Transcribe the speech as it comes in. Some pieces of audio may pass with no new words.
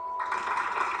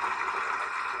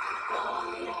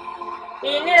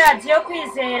Iyi ni radiyo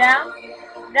kwizera,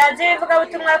 radiyo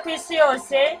ivugabutumwa ku isi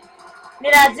yose, ni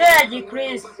radiyo ya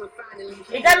gikristo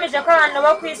igamije ko abantu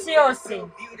bo ku isi yose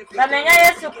bamenya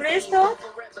Yesu Kristo,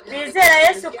 bizera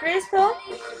Yesu Kristo,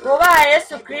 bubaha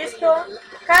Yesu Kristo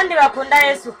kandi bakunda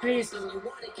Yesu Kristo.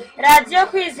 Radiyo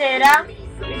kwizera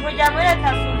ivugira muri Leta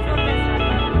Zunze Ubumwe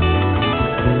za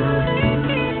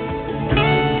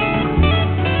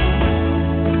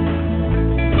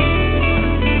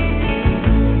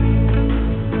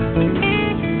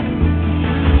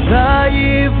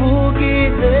Zayivuga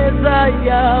ineza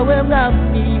yawe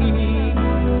mwami,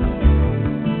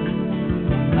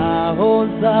 aho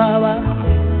zaba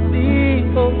ndi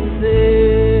hose,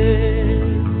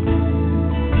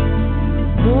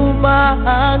 mu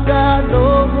mahanga no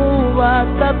mu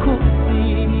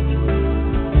batakuzi,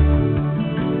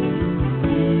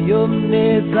 iyo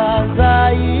neza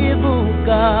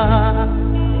zayivuga.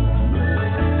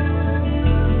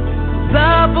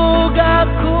 Zavuga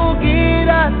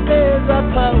kugira neza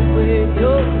kwawe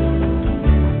yo,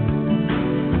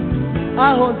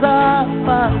 aho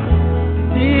zaba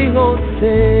ndi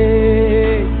hose,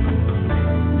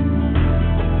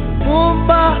 mu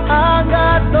mahanga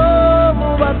no mu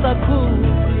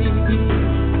batakuzi,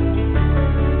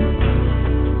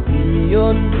 iyo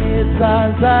neza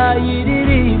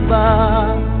zayiririmba.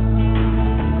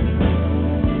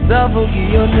 Zavuga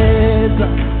iyo neza,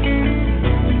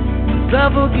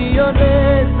 zavuga iyo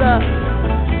neza,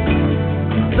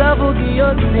 zavuga iyo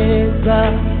neza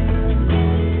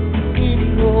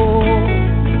iriho.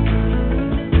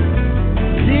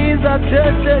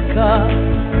 Sizaceceka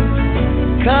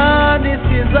kandi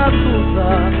sizakuza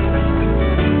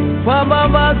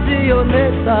kwamamaza iyo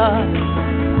neza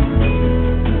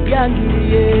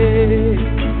yangiriye.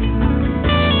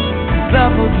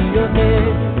 Zavuga iyo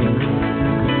neza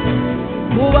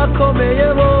mu bakomeye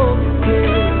bose,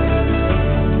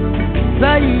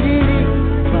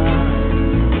 zayiririmba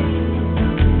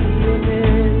iyo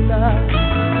neza.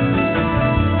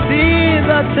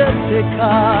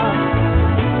 Sizaceceka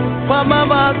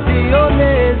kwamamaza iyo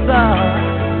neza,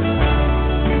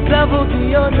 zavuga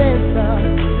iyo neza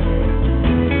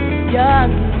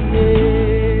yangiye.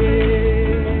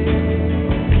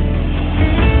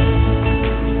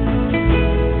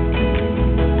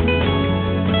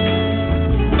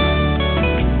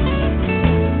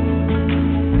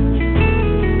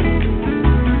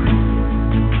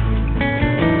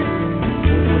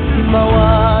 Umutima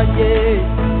wanjye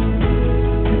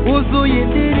wuzuye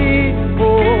indirimbo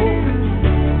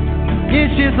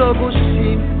nyinshi zo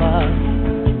gushima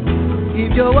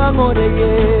ibyo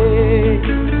wankoreye.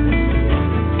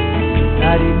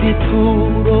 Hari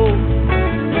ituro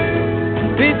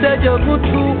mfite ryo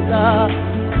gutura,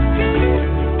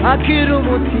 akira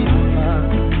umutima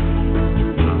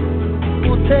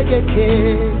utegeke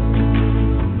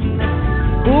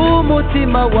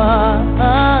umutima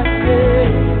wanjye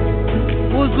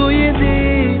wuzuye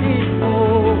indirimbo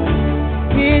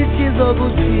nyinshi zo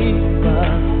gushima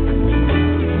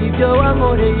ibyo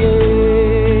wankoreye.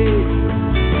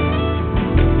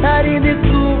 Hari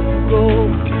n'ituro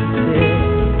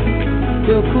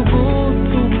ryo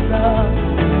kugutura,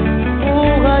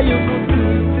 uhaye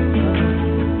umutima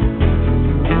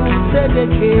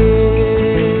utegeke.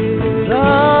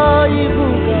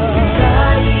 Zayivuga,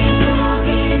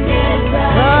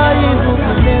 zayivuga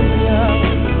ineza,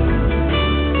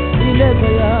 ineza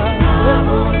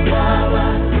yawe.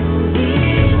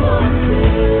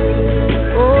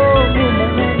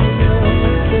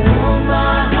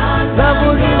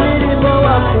 Zavuga imirimo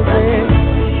wakoze,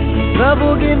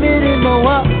 zavuga imirimo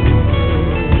wakoze.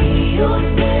 Iyo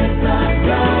neza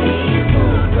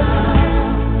zayivuga,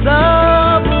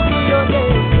 zavuga iyo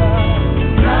neza,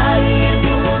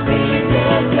 zayivuga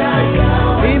ineza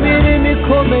yawe. Imirimo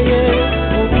ikomeye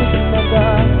mu buzima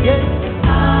bwanjye,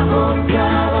 aho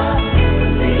byaba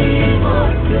biri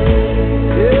hose.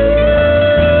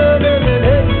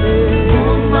 Mu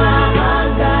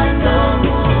mahanga no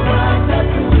mu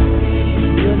batakuzi,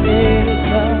 iyo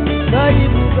neza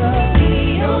zayivuga,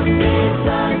 iyo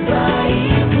neza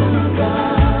zayivuga.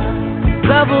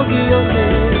 Zavuga iyo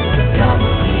neza,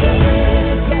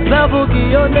 zavuga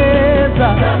iyo neza,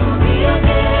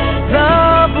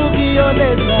 zavuga iyo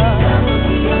neza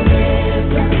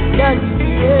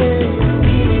yangiye.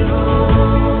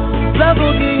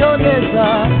 Zavuga iyo neza,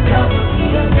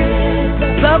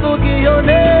 zavuga iyo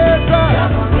neza,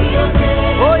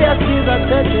 oya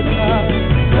sizaceceka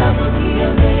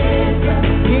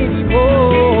iriho.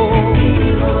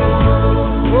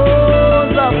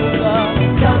 Zavuga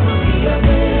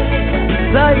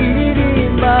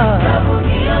zayiririmba,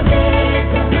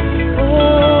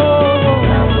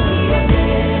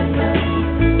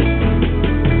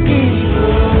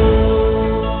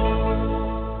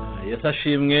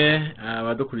 ishimwe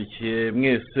abadukurikiye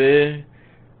mwese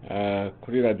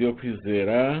kuri radio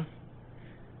Kwizera,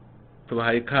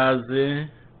 tubahaye ikaze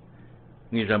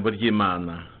mu ijambo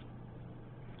ry'Imana.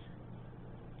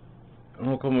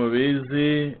 Nkuko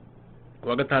mubizi,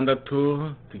 kuwa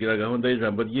gatandatu tugira gahunda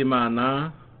y'ijambo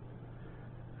ry'Imana,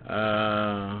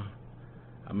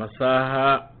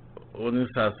 amasaha ni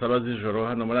saa 7 z'ijoro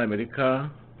hano muri Amerika,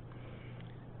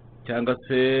 cyangwa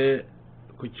se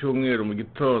ku cyumweru mu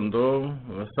gitondo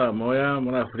saa 9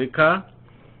 muri Afrika.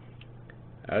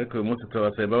 Ariko uyu munsi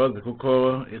turabasaba imbabazi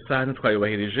kuko isaha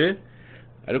ntitwayubahirije,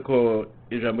 ariko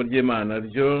ijambo ry'Imana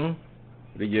ryo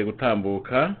rigiye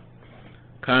gutambuka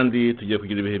kandi tugiye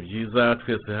kugira ibihe byiza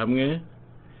twese hamwe,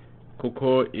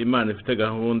 kuko Imana ifite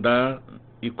gahunda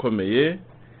ikomeye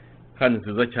kandi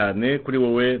nziza cyane kuri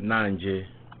wowe nanjye.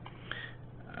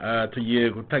 Tugiye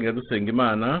gutangira dusenga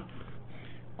Imana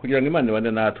kugira ngo Imana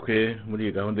ibane natwe muri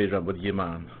iyi gahunda y'ijambo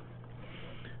ry'Imana.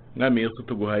 Mwami Yesu,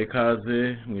 tuguhaye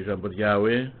ikaze mu ijambo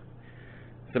ryawe.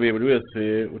 Sabiye buri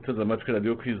wese uteze amatwi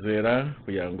radio Kwizera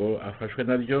kugira ngo afashwe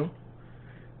naryo,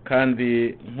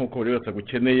 kandi nkuko buri wese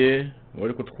agukeneye,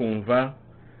 muri kutwumva,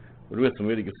 buri wese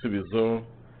umubere igisubizo,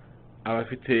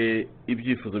 abafite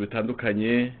ibyifuzo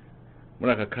bitandukanye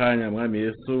muri aka kanya. Mwami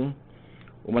Yesu,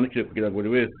 umanukire kugira ngo buri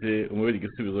wese umubere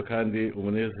igisubizo kandi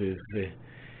umunezeze.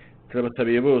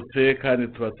 Turabasabiye bose kandi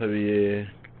tubasabiye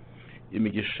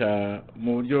imigisha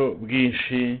mu buryo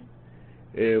bwinshi,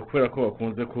 kubera ko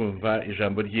bakunze kumva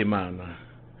ijambo ry'Imana.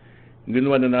 Ngwino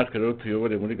ubane natwe rero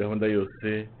tuyobore muri gahunda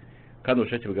yose, kandi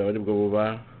ubushake bwawe ari bwo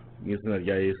buba, mu izina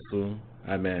rya Yesu,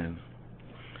 amen.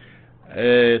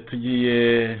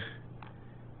 Tugiye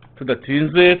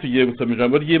gusoma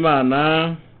ijambo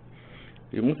ry'Imana.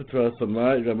 Uyu munsi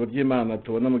turasoma ijambo ry'Imana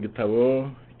tubona mu gitabo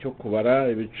cyo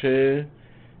Kubara, ibice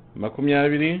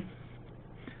 20.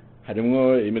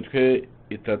 Harimo imitwe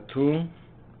 3.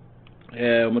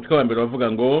 Umutwe wa mbere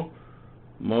wavuga ngo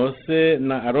Mose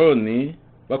na Aroni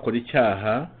bakora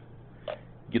icyaha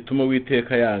gituma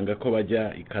Uwiteka yanga ko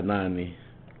bajya i Kanaani.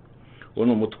 Uwo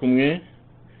ni umutwe umwe.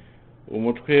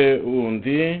 Umutwe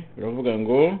wundi uravuga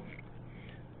ngo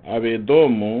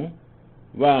Abedomu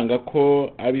banga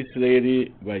ko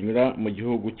Abisraeli banyura mu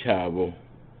gihugu cyabo.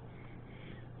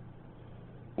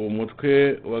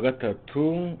 Umutwe wa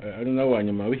gatatu ari nawo wa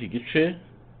nyuma w'iki gice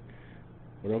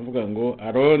uravuga ngo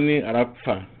Aroni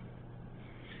arapfa.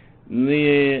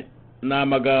 Ni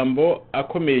amagambo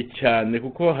akomeye cyane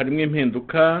kuko harimo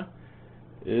impinduka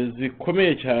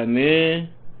zikomeye cyane.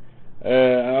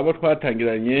 Abo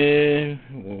twatangiranye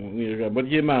mu ijambo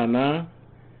ry'Imana,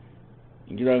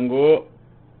 ngira ngo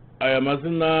aya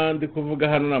mazina ndi kuvuga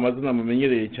hano ni amazina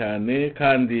mumenyereye cyane,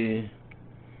 kandi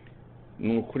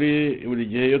ni ukuri buri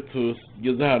gihe iyo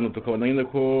tugeze ahantu tukabona nyine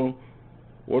ko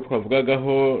uwo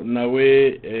twavugagaho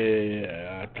nawe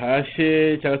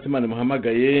atashye cyangwa se Imana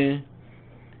imuhamagaye,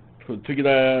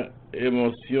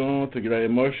 tugira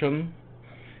emotion,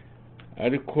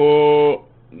 ariko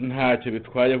ntacyo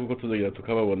bitwaye kuko tuzagira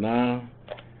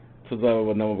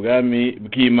tuzababona mu bwami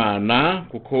bw'Imana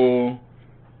kuko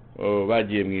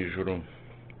bagiye mu ijuru.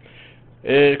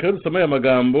 Kandi dusoma aya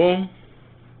magambo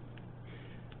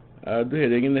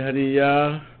duhereye nyine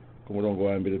hariya ku murongo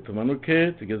wa mbere,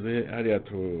 tumanuke tugeze hariya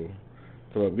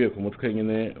tubabwiye ku mutwe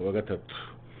nyine wa gatatu.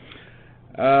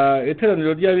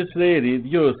 Iteraniro ry'Abisraeli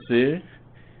ryose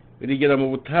rigera mu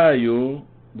butayu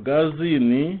bwa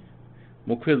Zini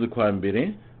mu kwezi kwa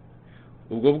mbere.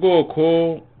 Ubwo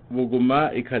bwoko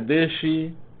buguma i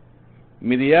Kadeshi,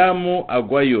 Miriyamu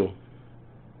agwayo,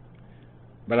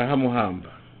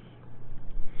 barahamuhamba.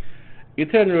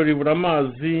 Iteraniro ribura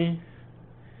amazi,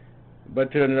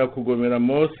 bateranira kugomera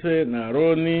Mose na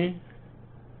Aroni.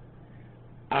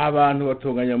 Abantu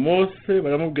batonganya Mose,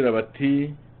 baramubwira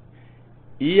bati,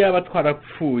 iyaba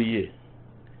twarapfuye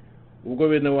ubwo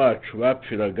bene wacu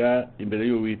bapfiraga imbere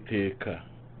y'Uwiteka,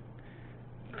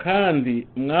 kandi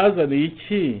mwazaniye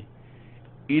iki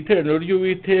iteraniro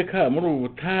ry'Uwiteka muri ubu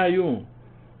butayu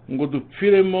ngo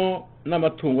dupfiremo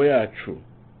n'amatungo yacu?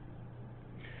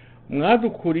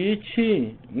 Mwadukuriye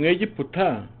iki mu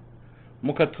Egiputa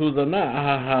mukatuzana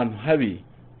aha hantu habi?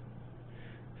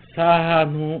 Si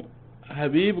ahantu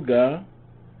habibwa,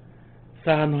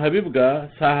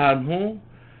 si ahantu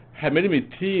hamera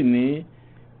imitini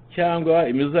cyangwa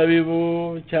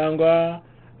imizabibu cyangwa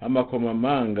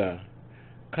amakomamanga,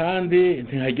 kandi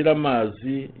ntihagira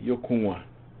amazi yo kunywa.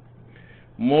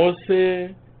 Mose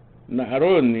na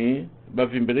Aroni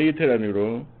bava imbere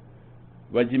y'iteraniro,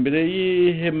 bajya imbere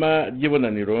y'ihema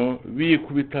ry'ibonaniro,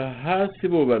 bikubita hasi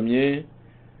bubamye.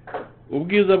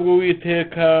 Ubwiza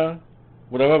bw'Uwiteka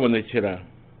burababonekera.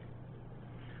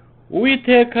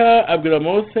 Uwiteka abwira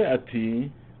Mose ati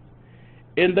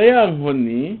enda ya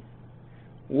nkoni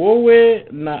wowe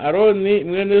na Aroni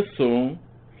mwene so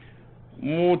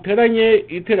muteranye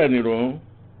iteraniro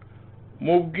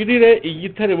mubwirire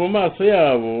igitare mu maso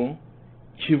yabo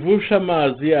kivusha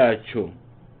amazi yacyo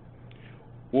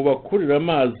ubakurira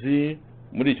amazi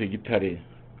muri icyo gitare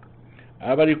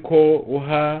aba ariko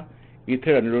uha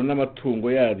iteraniro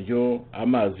n'amatungo yaryo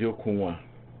amazi yo kunywa.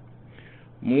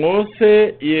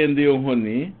 Mose yenda iyo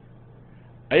nkoni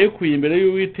ayikuye imbere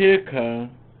y'Uwiteka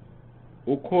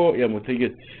uko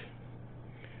yamutegetse.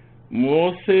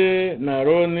 Mose na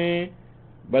Aroni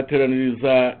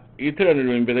bateraniriza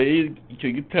iteraniro imbere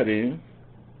y'icyo gitare.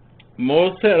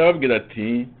 Mose arababwira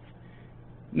ati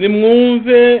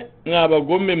nimwumve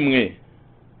mwabagome mwe,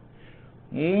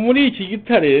 muri iki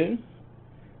gitare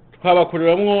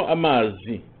twabakuriramwo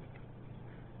amazi.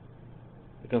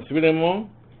 Reka nsubiremo,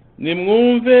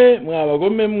 nimwumve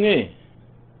mwabagome mwe,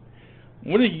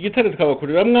 muri iki gitare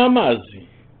twabakuriramwo amazi.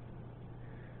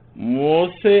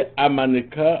 Mose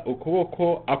amanika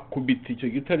ukuboko akubita icyo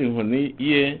gitare inkoni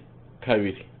ye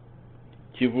kabiri,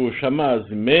 kivusha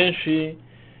amazi menshi,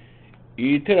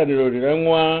 iteraniro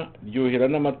riranywa ryuhira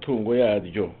n'amatungo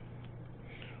yaryo.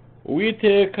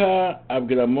 Uwiteka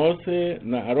abwira Mose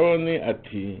na Aroni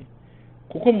ati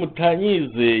kuko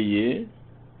mutanyizeye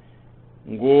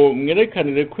ngo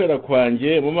mwerekanire kwera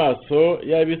kwanjye mu maso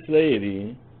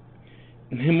y'Abisraeli,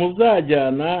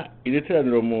 ntimuzajyana iri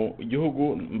teraniro mu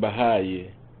gihugu mbahaye.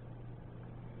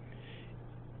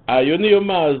 Ayo niyo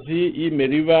mazi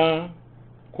y'Imeriba,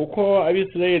 kuko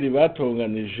Abisraeli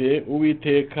batonganije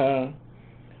Uwiteka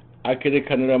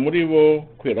akerekanira muri bo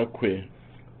kwera kwe.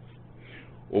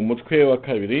 Umutwe wa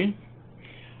kabiri,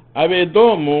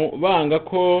 Abedomu banga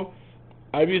ko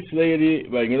Abisraeli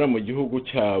banyura mu gihugu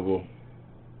cyabo.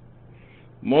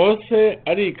 Mose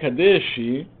ari i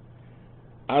Kadeshi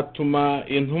atuma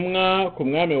intumwa ku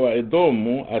mwami wa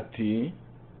Edomu ati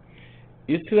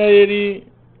Isirayeli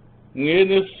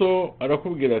mwene so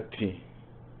arakubwira ati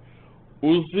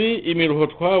uzi imiruho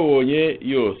twabonye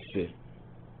yose.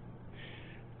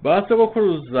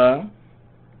 Basogokuruza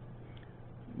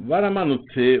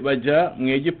baramanutse bajya mu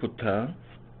Egiputa,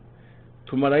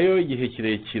 tumarayo igihe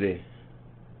kirekire.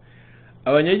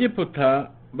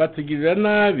 Abanyegiputa batugirira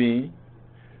nabi,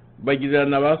 bayigirira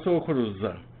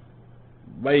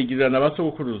na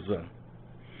basogokuruza.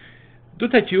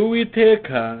 Dutakiye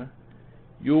Uwiteka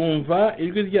yumva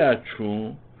ijwi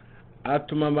ryacu,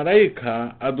 atuma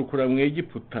marayika adukura mu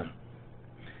Egiputa.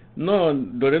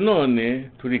 Dore none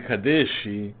turi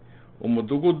Kadeshi,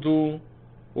 umudugudu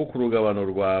wo ku rugabano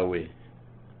rwawe.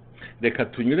 Reka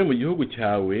tunyure mu gihugu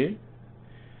cyawe,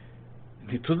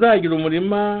 ntituzagira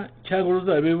umurima cyangwa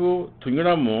uruzabibu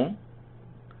tunyuramo,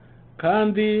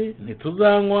 kandi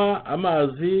ntituzanywa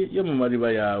amazi yo mu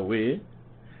mariba yawe,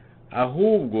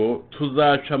 ahubwo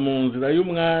tuzaca mu nzira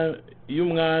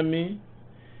y'umwami,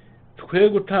 twe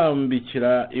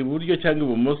gutambikira iburyo cyangwa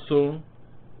ibumoso,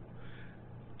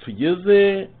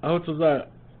 tugeze aho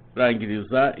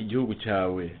tuzarangiriza igihugu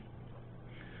cyawe.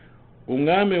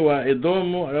 Umwami wa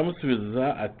Edomu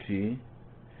aramusubiza ati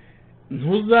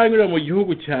ntuzanyura mu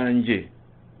gihugu cyanjye,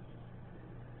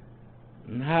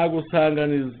 nta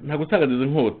gusanganiza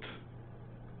inkota.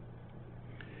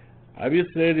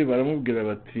 Abisirayeli baramubwira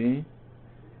bati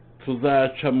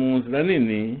tuzaca mu nzira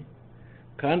nini,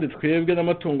 kandi twebwe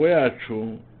n'amatungo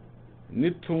yacu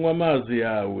nitunywa amazi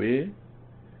yawe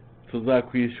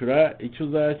tuzakwishyura icyo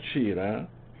uzacira.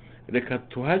 Reka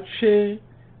tuhace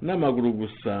n'amaguru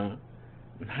gusa,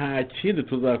 nta kindi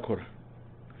tuzakora.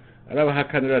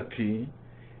 Arabahakanira ati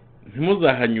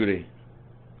ntimuzahanyure.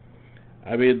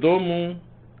 Abedomu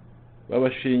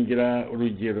babashingira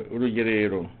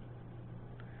urugerero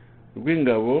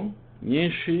rw'ingabo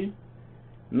nyinshi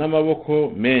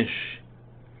n'amaboko menshi.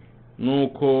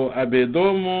 Nuko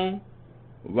Abedomu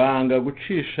banga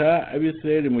gucisha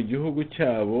Abisirayeli mu gihugu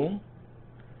cyabo,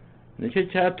 nicyo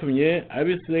cyatumye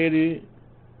Abisirayeli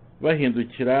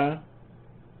bahindukira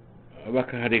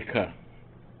bakahareka.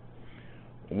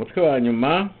 Umutwe wa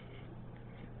nyuma,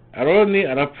 Aroni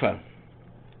arapfa.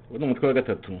 Uno umutwe wa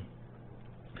gatatu.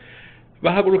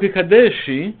 Bahaguruka i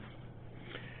Kadeshi,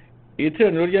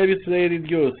 iteraniro ry'Abisirayeli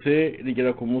ryose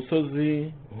rigera ku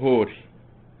musozi Hori.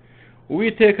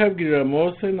 Uwiteka abwirira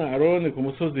Mose na Aroni ku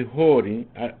musozi Hori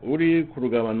uri ku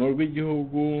rugabano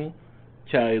rw'igihugu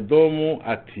cya Edomu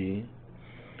ati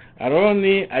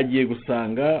Aroni agiye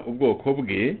gusanga ubwoko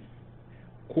bwe,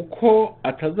 kuko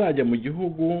atazajya mu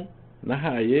gihugu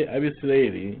nahaye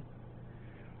Abisirayeli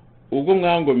ubwo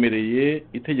mwangomereye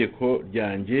itegeko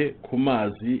ryanjye ku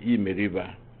mazi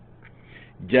y'Imeriba.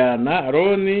 jyana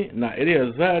Aroni na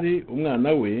Eleyazari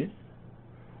umwana we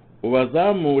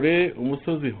ubazamure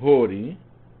umusozi Hori,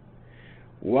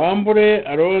 wambure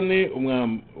Aroni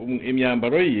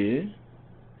imyambaro ye,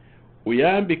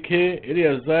 uyambike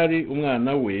Eleyazari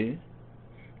umwana we,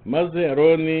 maze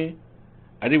Aroni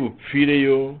ari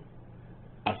bupfireyo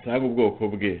asanga ubwoko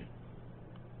bwe.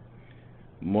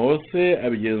 Mose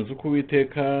abigenza uko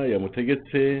Uwiteka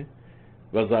yamutegetse,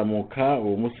 bazamuka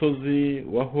uwo musozi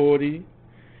wa Hori,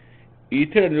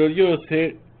 iteraniro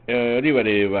ryose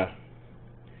ribareba.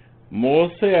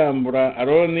 Mose yambura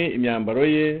Aroni imyambaro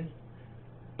ye,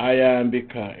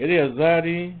 ayambika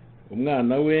Eleyazari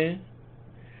umwana we.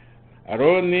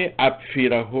 Aroni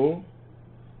apfiraho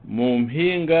mu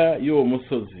mpinga y'uwo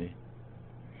musozi.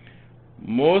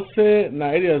 Mose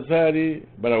na Eleyazari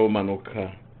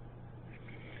barawumanuka.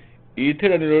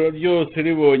 Iteraniro ryose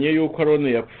ribonye yuko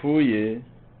Aroni yapfuye,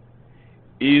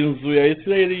 inzu ya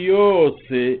Isirayeli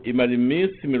yose imara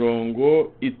iminsi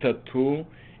 30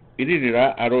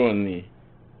 iririra Aroni.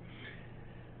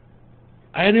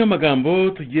 Aya niyo magambo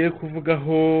tugiye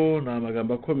kuvugaho. Ni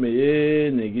amagambo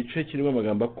akomeye, ni igice kirimo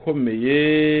amagambo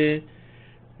akomeye.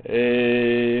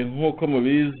 Nk'uko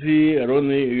mubizi,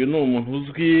 Aroni uyu ni umuntu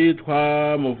uzwi,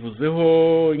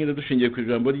 twamuvuzeho nyine dushingiye ku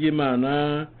ijambo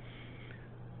ry'Imana.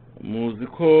 Muzi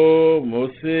ko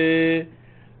Mose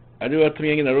ari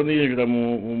watumye nyine Aroni yinjira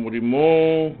mu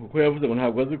murimo, kuko yavuze ngo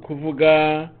ntabwo azi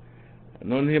kuvuga,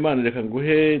 none Imana reka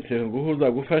nguhe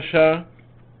uzagufasha.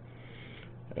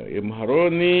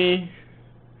 Aroni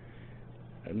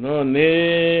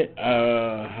none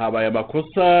habaye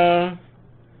amakosa.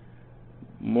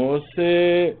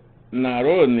 Mose na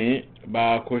Aroni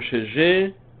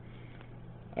bakosheje,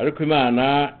 ariko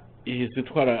Imana ihise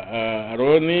itwara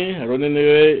Aroni. Aroni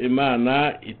niwe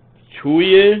Imana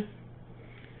icyuye,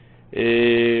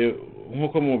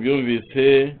 nk'uko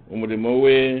mubyumvise, umurimo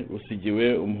we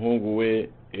usigiwe umuhungu we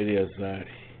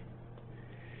Eleyazari.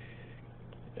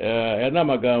 Aya ni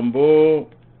amagambo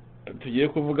tugiye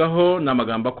kuvugaho. Ni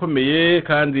amagambo akomeye,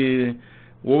 kandi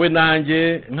wowe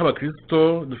nanjye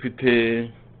nk'abakristo dufite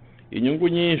inyungu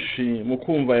nyinshi mu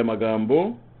kumva aya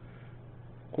magambo,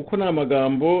 kuko ni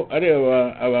amagambo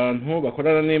areba abantu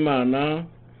bakorana n'Imana,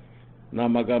 ni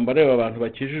amagambo areba abantu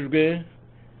bakijijwe,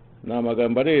 ni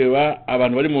amagambo areba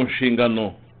abantu bari mu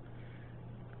nshingano.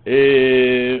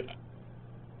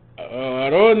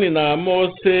 Aroni na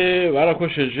Mose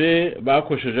bakosheje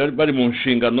bari mu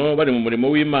nshingano, bari mu murimo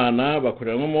w'Imana,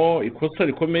 bakoreramo ikosa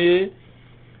rikomeye.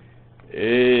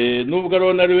 Nubwo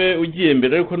Aroni ari we ugiye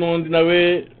mbere, ariko n'undi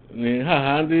nawe ni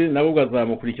hahandi nabo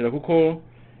ugazamukurikira, kuko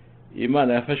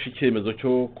Imana yafashe icyemezo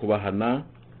cyo kubahana.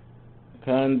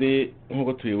 Kandi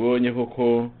nk'uko tubibonye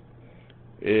koko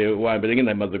wa mbere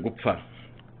nyine amaze gupfa.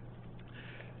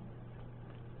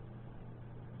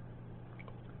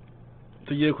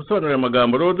 Tugiye gusobanura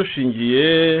amagambo rero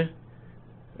dushingiye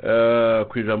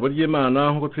ku ijambo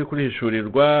ry'Imana nk'uko turi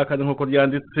kurihishurirwa kandi nk'uko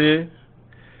ryanditse.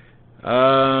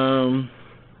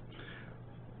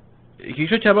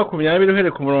 Igice cya 20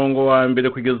 uhereye ku murongo wa mbere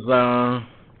kugeza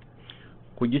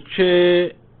ku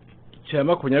gice cya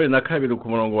 22 ku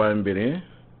murongo wa mbere.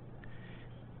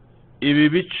 Ibi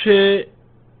bice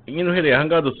nyine uhereye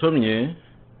ahangaha dusomye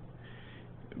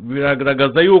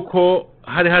biragaragaza yuko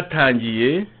hari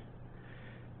hatangiye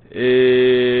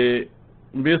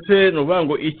mbese nuvuga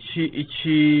ngo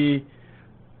iki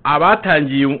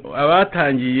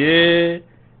abatangiye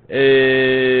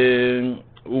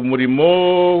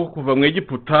umurimo kuva mu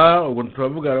Egiputa. Ubwo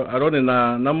turavuga Aroni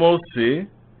na Mose,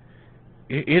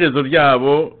 iherezo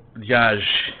ryabo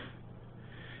ryaje.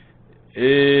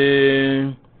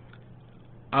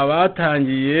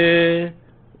 Abatangiye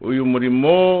uyu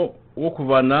murimo wo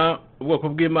kuvana ubwoko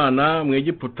bw'Imana mu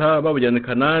Egiputa babujyana i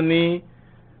Kanaani,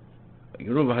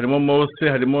 urumva harimo Mose,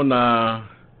 harimo na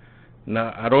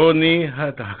Aroni,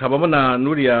 hakabamo na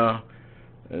nuriya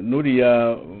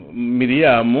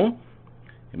Miriyamu.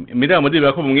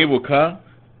 Ndibuka ko mumwibuka.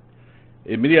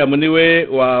 Miriyamu niwe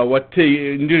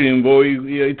wateye indirimbo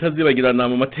itazibagirana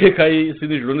mu mateka y'isi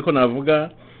n'ijuru, niko navuga,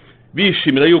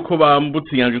 bishimira yuko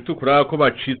bambutse inyanja itukura, ko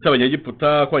bacitse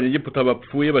abanyegiputa, ko abanyegiputa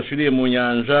bapfuye bashiriye mu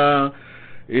nyanja.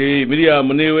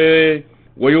 Miriyamu niwe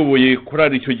wayoboye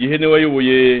kurara icyo gihe,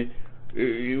 niwe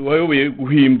wayoboye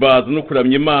guhimbaza no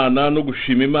kuramya Imana no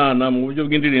gushima Imana mu buryo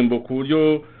bw'indirimbo, ku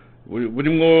buryo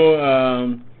burimo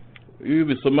iyo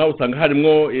bisoma usanga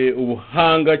harimo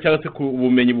ubuhanga cyangwa se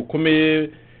ubumenyi bukomeye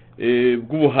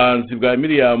bw'ubuhanzi bwa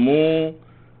Miriyamu,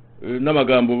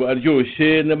 n'amagambo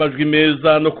aryoshye n'amajwi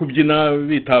meza no kubyina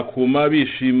bitakuma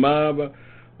bishimira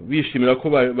ko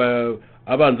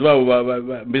abanzi babo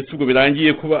mbese ubwo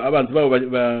birangiye kuba abanzi babo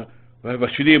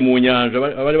bashiriye mu nyanja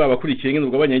abari babakurikiye nyine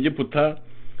ubwo abanyegiputa.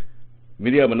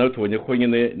 Miriyamu nawe tubonye ko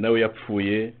nyine nawe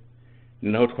yapfuye,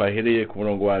 ni naho twahereye ku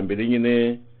murongo wa mbere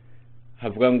nyine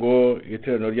havuga ngo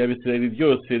iteraniro ry'Abisraeli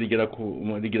ryose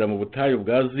rigera mu butayu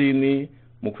bwa Zini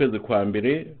mu kwezi kwa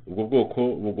mbere, ubwo bwoko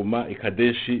buguma i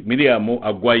Kadeshi. Miriyamu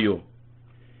agwayo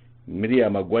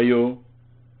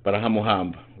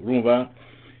barahamuhamba. Urumva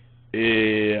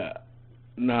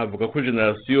navuga ko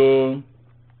generation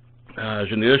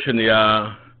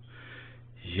ya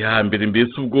mbere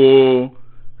mbese ubwo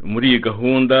muri iyi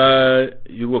gahunda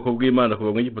y'ubwoko bw'Imana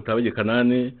kuva mu Egiputa bajya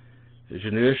Kanaani,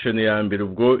 generation ya mbere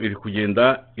ubwo iri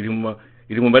kugenda iri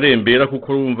mu marembera,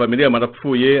 kuko urumva Miriyamu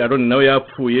arapfuye, Aroni nawe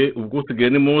yapfuye, ubwo usigaye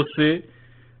ni Mose,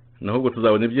 naho ubwo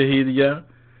tuzabona ibyo hirya.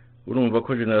 Urumva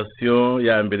ko generation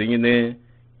ya mbere nyine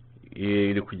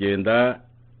iri kugenda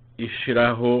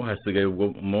ishiraho, hasigaye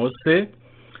ubwo Mose.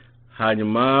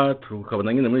 Hanyuma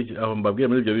tukabona nyine aho mbabwiye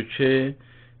muri ibyo bice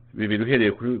bibiri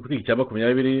uhereye kuri iki cya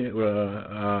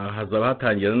 20 hazaba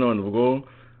hatangira none ubwo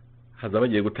hazaba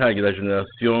bagiye gutangira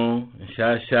generation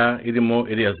nshyashya irimo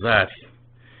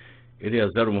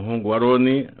Eliyazari umuhungu wa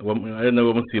Aroni, ari nawe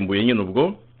wamusimbuye nyine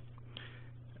ubwo.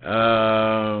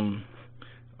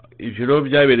 Ijoro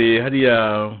byabereye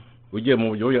hariya, ugiye mu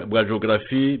buryo bwa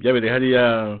geography, byabereye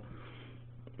hariya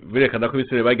birekana ko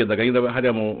Abisirayeli bagendaga nyine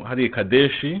hari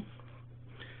Kadeshi.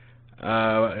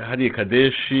 Hari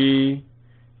Kadeshi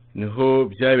niho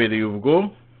byabereye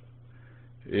ubwo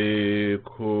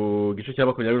ku gice cya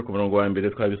 20 ku murongo wa mbere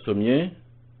twabisomye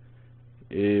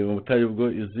mu butayu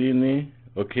ubwo Izini.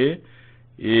 Okay,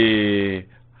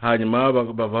 hanyuma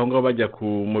bava ngo bajya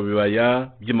mu bibaya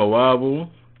by'Imowabu.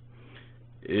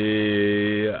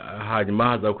 Hanyuma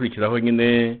hazakurikiraho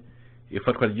nyine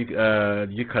ifatwa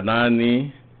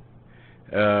ry'Ikanaani.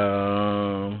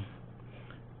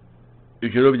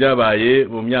 Ijoro byabaye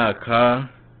mu myaka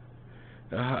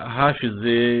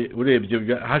hashize,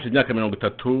 urebye hashize imyaka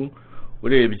 30,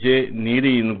 urebye ni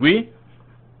 7.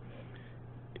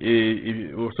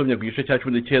 Usomye ku gice cya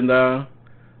 19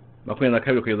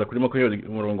 22 kugeza kuri 20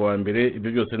 umurongo wa mbere,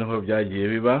 ibyo byose niho byagiye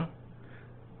biba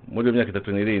muri iyo myaka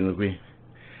 37.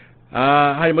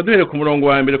 Hanyuma duhere ku murongo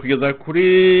wa mbere kugeza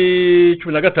kuri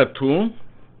 13.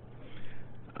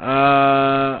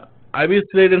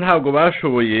 Abisirayeli ntabwo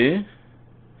bashoboye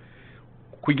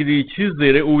kugirira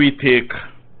icyizere Uwiteka.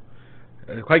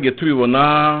 Twagiye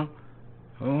tubibona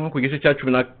ku gice cya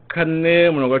 14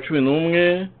 umurongo wa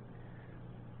 11,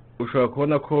 ushobora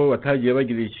kubona ko batagiye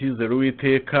bagirira icyizere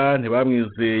Uwiteka,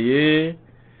 ntibamwizeye.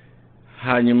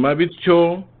 Hanyuma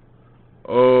bityo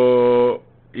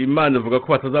Imana ivuga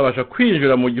ko batazabasha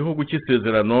kwinjira mu gihugu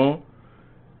cy'isezerano.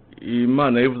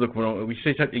 Imana yavuze ku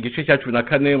igice cya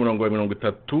 14 umurongo wa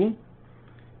 30,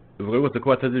 ivuga rwose ko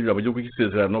batazinjira mu gihugu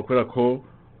cy'isezerano kubera ko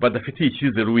badafitiye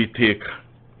icyizere Uwiteka.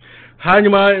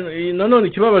 Hanyuma nanone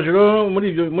ikibabaje muri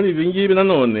ibi ngibi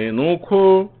nanone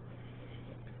nuko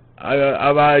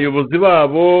abayobozi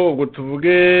babo, ubwo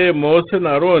tuvuge Mose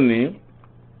na Aroni,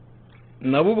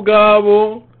 nabo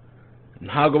ubwabo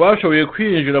ntago bashoboye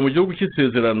kwinjira mu gihugu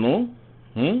cy'isezerano,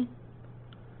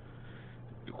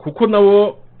 kuko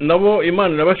nabo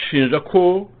Imana irabashinja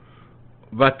ko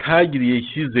batagiriye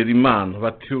icyizere Imana,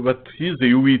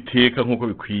 batizeye Uwiteka nk'uko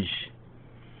bikwiye.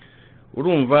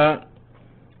 Urumva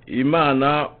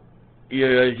Imana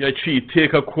yaciye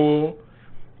iteka ko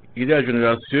iriya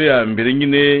generation ya mbere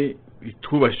nyine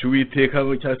itubashye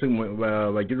Uwiteka, cyangwa se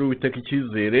bagirira Uwiteka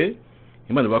icyizere.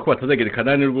 Imana ivuga ko batazagera i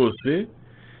Kanaani rwose.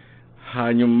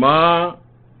 Hanyuma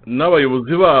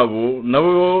n'abayobozi babo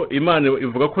nabo Imana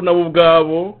ivuga ko nabo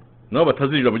ubwabo nabo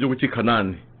batazinjira mu gihugu cy'i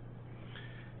Kanaani.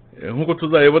 Nk'uko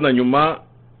tuzayibona nyuma,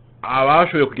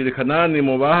 abashoboye kugera i Kanaani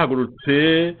mu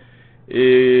bahagurutse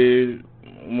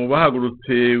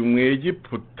mu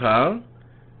Egiputa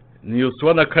ni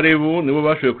Yosuwa na Kalebu, nibo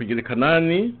bashoboye kugera i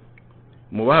Kanaani.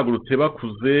 Mu bahagurutse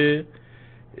bakuze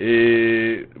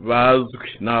bazwi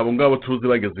nabo ngabo tuzi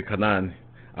bageze i Kanaani.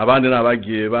 Abandi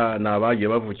nabagiye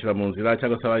bavukira mu nzira,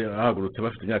 cyangwa se bahagurutse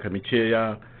bafite imyaka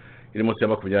mikeya iri munsi ya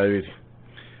 20.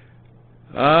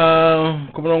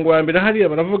 Ku murongo wa mbere hariya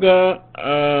baravuga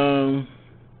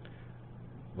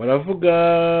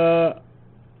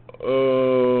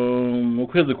mu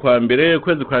kwezi kwa mbere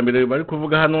bari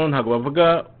kuvuga hano, ntago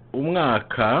bavuga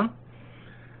umwaka,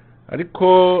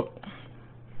 ariko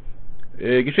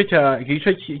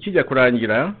igice kijya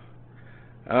kurangira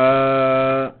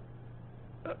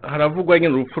haravugwa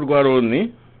nyine urupfu rwa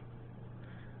Aroni.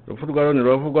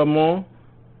 Ruravugwamo,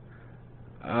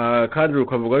 kandi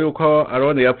rukavuga yuko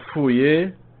Aroni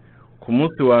yapfuye ku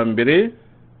munsi wa mbere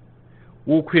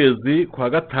w'ukwezi kwa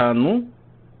 5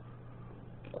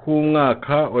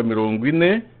 k'umwaka wa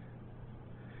 40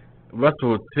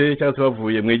 basohotse cyangwa se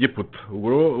bavuye mu Egiputa.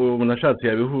 Ubwo umuntu ashatse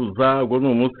yabihuza, ubwo ni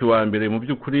umunsi wa mbere mu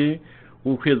by'ukuri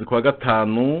w'ukwezi kwa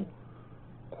gatanu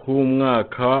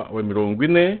k'umwaka wa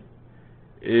 40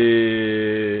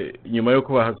 nyuma yo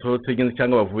kuba hasohotse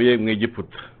cyangwa bavuye mu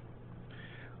Egiputa.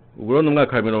 Ubwo ni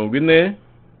umwaka wa 40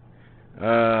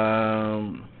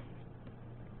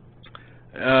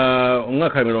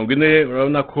 umwaka wa 40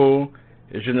 urabona ko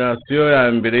generasiyo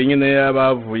ya mbere nyine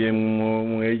y'abavuye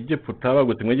mu Egiputa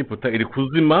bagutse mu Egiputa iri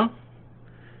kuzima.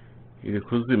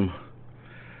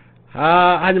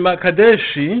 Hanyuma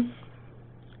Kadeshi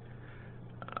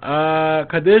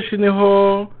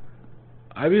niho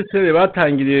Abisraeli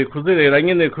batangiriye kuzerera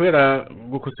nyine kubera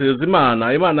gukosereza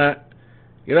Imana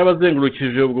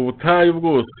irabazengurukije ubwo butayu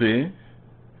bwose.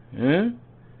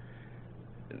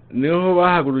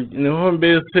 Niho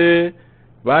mbese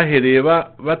bahereye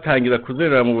batangira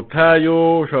kuzerera mu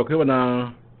butayu. Ushobora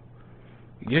kubibona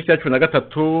igice cya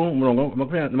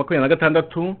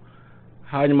 13:26.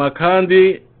 Hanyuma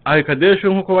kandi Kadeshi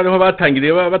nk'uko bariho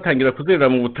batangira kuzerera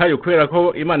mu butayu kubera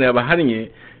ko Imana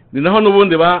yabahannye, ni naho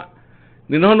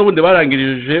n'ubundi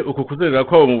barangirije uko kuzerera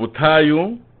kwabo mu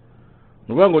butayu.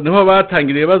 Nuvuga ngo niho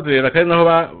batangiriye bazerera kandi naho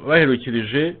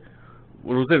baherukirije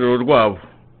uruzerero rwabo.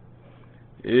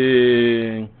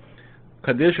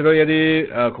 Kadeshi rero yari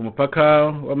ku mupaka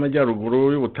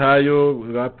w'amajyaruguru y'ubutayu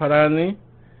bwa Parani.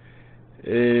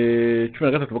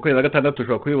 13:26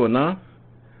 ushobora kubibona.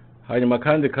 Hanyuma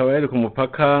kandi ikaba yari ku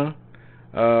mupaka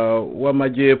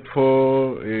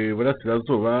w'amajyepfo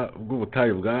burasirazuba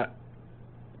bw'ubutayu bwa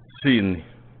Sini.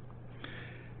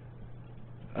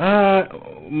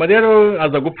 Mariya rero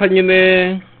aza gupfa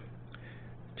nyine,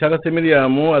 cyangwa se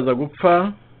Miriyamu aza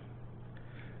gupfa.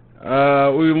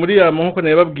 Uyu Miriyamu nk'uko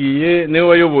nababwiye niwe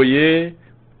wayoboye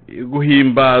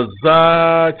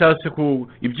guhimbaza cyangwa se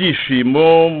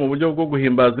ibyishimo mu buryo bwo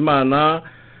guhimbaza Imana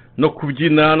no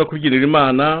kubyinira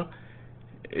Imana.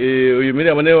 Uyu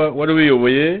Miriyamu niwe wari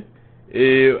wiyoboye,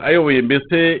 ayoboye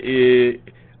mbese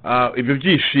ibyo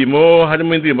byishimo,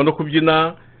 harimo indirimbo no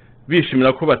kubyina,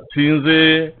 bishimira ko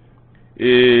batsinze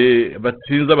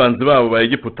abanzi babo ba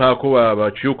Egiputa, ko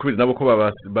baciye ukubiri nabo ko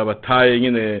babataye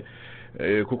nyine,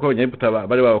 kuko Abanyegiputa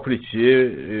bari babakurikiye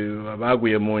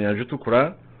baguye mu nyanja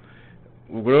itukura.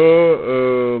 Ubwo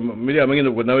Miriyamu nyine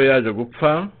ubwo nawe yaje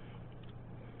gupfa.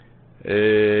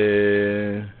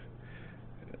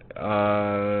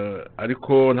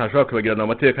 Ariko ntashobora kwibagirana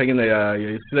amateka nyine ya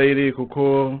Isirayeli,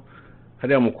 kuko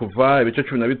hariya mu Kuva ibice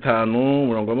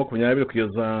 15:20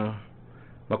 kugeza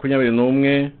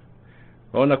 21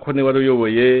 babona ko ni wari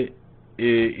uyoboye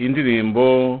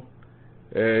indirimbo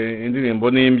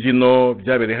n'imbyino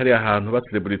byabereye hariya ahantu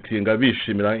batelebratinga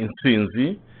bishimira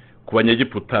intsinzi ku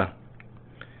Banyegiputa.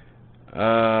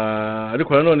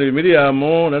 Ariko nanone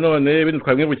Miriyamu nanone ibindi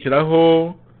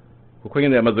twamwibukiraho, kuko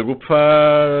nyine yamaze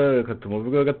gupfa, reka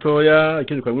tumuvuge gatoya.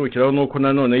 Ikindi twamwibukiraho nuko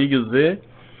nanone yigize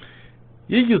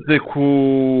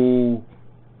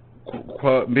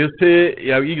mbese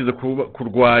yigize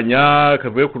kurwanya,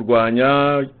 akavuye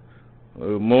kurwanya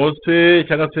Mose,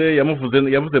 cyangwa se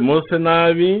yavuze Mose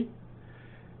nabi.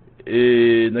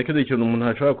 Nakindi ikintu umuntu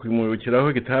ashobora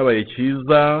kumwibukiraho kitabaye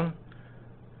cyiza,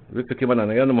 uretse ko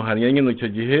Imana yanamuhannye nyine icyo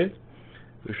gihe.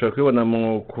 Ushobora kubibona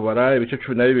mu Kubara ibice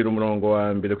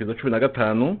 12:1 kugeza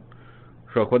 15.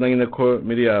 Ushobora kubona nyine ko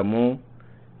Miriyamu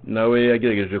nawe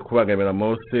yagerageje kubangamira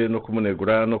Mose no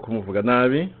kumunegura no kumuvuga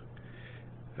nabi.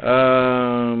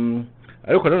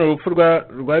 Ariko nanone urupfu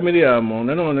rwa Miriyamu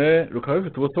nanone rukaba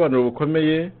rufite ubusobanuro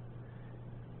bukomeye,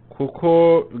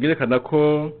 kuko bwerekana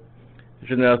ko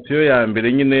generasiyo ya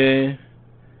mbere nyine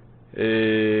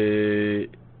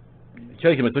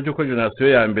cyari ikimenyetso cy'uko generasiyo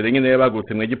ya mbere nyine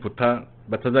y'abagurutse mu Egiputa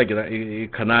batazagera i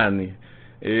Kanaani.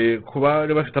 Kuba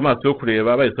bari bafite amaso yo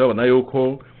kureba, bahise babona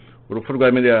yuko urupfu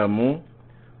rwa Miriyamu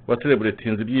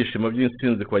watelebratinze ibyishimo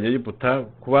by'intsinzi ku Banyegiputa.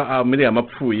 Kuba Miriyamu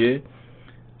apfuye,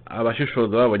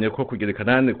 abashishoza babonye ko kugera i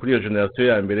Kanaani kuri iyo generasiyo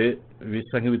ya mbere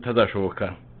bisa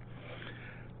nk'ibitazashoboka.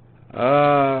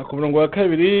 Ku murongo wa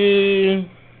 2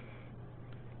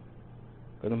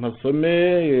 kana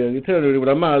masome iteraniro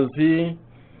ribura amazi,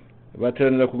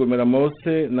 bateranira kugomera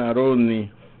Mose na Aroni.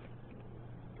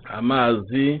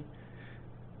 Amazi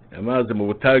mu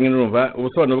butayu, urumva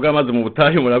ubusobanuro bw'amazi mu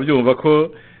butayu murabyumva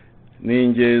ko ni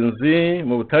ingenzi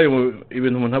mu butayu.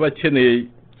 Ibintu umuntu aba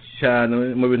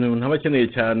akeneye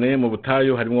cyane mu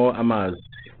butayu harimo amazi.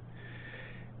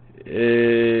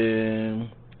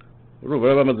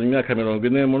 Urumva bamaze imyaka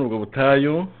 40 muri ubwo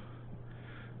butayu.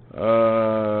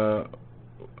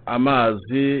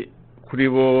 Amazi kuri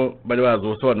bo bari bazi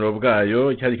ubusobanuro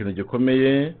bwayo, cyari ikintu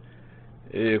gikomeye,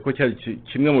 ko cyari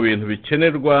kimwe mu bintu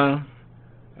bikenerwa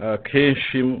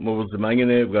kenshi mu buzima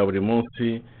nyine bwa buri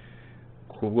munsi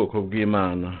ku bwoko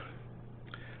bw'Imana.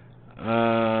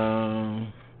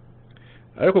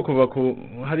 Ariko kuva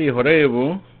hari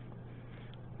Horebu,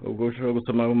 ubwo ushobora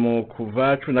gusoma mu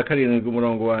Kuva 17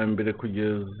 umurongo wa mbere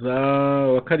kugeza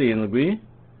wa 7,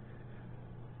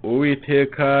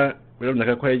 Uwiteka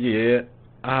biraboneka ko yagiye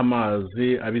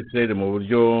amazi Abisraeli mu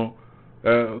buryo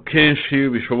kenshi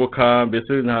bishoboka,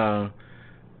 mbese nta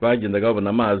bagendaga babona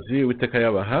amazi Uwiteka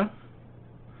yabaha.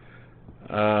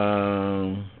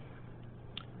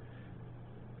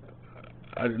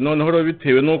 Noneho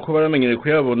bitewe nuko baramenyere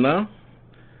kuyabona,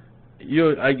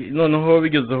 iyo noneho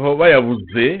bigezeho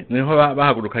bayabuze, niho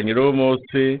bahagurukanye rero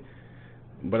Mose,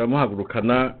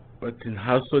 baramuhagurukana bati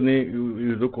nta soni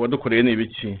wadukoreye ni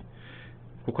ibiki,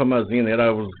 kuko amazi nyine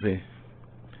yarabuze.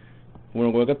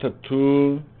 Umurongo wa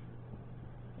 3,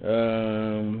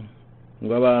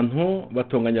 ngo abantu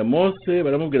batonganya Mose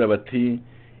baramubwira bati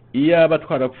iyaba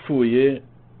twarapfuye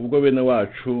ubwo bene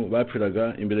wacu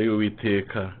bapfiraga imbere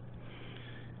y'Uwiteka.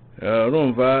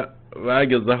 Urumva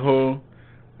bagezaho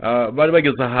bari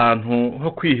bageze ahantu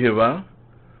ho kwiheba,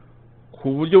 ku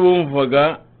buryo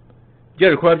bumvaga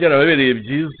byari kuba byarababereye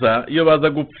byiza iyo baza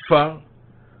gupfa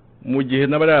mu gihe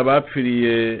n'abari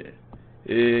abapfiriye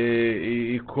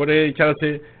ikore, cyangwa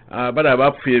se bari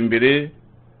abapfuye mbere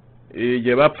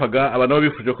igihe bapfaga abantu nabo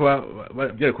bifuje ko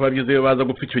byari kuba byiza iyo baza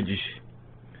gupfa icyo gihe.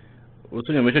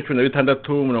 Ubutumwa mu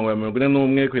 16 umurongo wa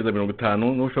 41 kugeza 50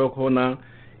 n'ushobora kubona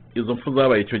izo mfu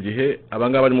zabaye icyo gihe.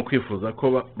 Abangaba barimo kwifuza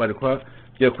ko bari kuba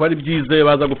ari byiza iyo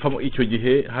baza gupfa icyo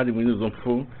gihe, hari muri izo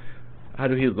mfu,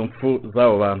 hariho izo mfu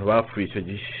z'abo bantu bapfuye icyo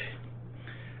gihe.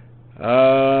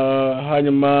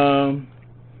 Hanyuma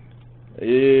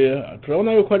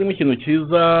turabona yuko harimo ikintu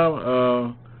cyiza.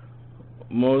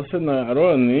 Mose na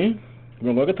Aroni,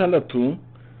 umurongo wa 6,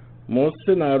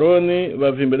 Mose na Aroni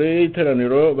bava imbere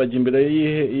y'iteraniro bajya imbere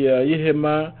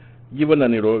y'ihema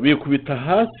ry'ibonaniro, bikubita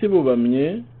hasi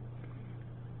bubamye,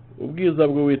 ubwiza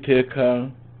bw'Uwiteka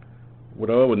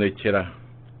burababonekera.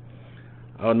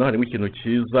 Aho naho harimo ikintu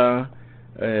cyiza,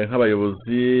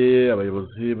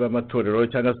 nk'abayobozi b'amatorero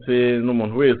cyangwa se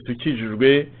n'umuntu wese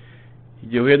ukijijwe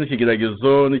igihe uhuye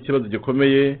n'ikigeragezo n'ikibazo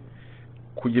gikomeye,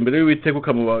 kujya imbere y'Uwiteka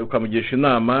ukamugisha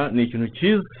inama ni ikintu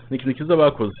cyiza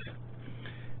bakoze.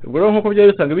 Ubwo rero nk'uko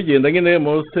byari bisanzwe bigenda nyine,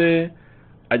 Mose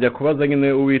ajya kubaza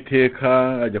nyine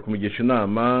Uwiteka, ajya kumugisha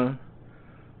inama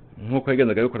nk'uko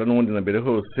yagendaga abikora n'ubundi na mbere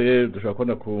hose. Dushobora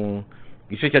kubona ku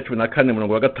gice cya 14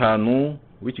 umurongo wa 5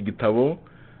 w'iki gitabo,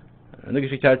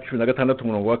 n'igice cya 16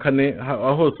 umurongo wa 4,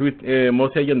 aho hose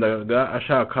Mose yagendaga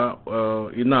ashaka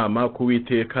inama ku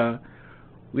Uwiteka,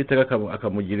 Uwiteka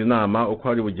akamugira inama uko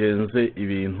ari bugenze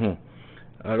ibintu.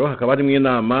 Rero hakaba harimo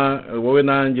inama wowe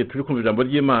nanjye turi kumva ijambo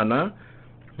ry'Imana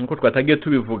nk'uko twatagiye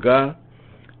tubivuga.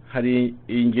 Hari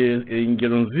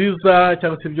ingero nziza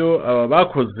cyangwa se ibyo aba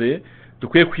bakoze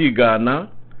dukwiye kwigana,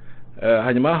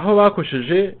 hanyuma aho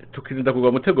bakosheje tukirinda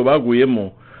kugwa mutego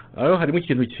baguyemo. Rero harimo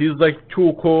ikintu cyiza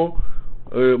cy'uko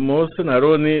Mose na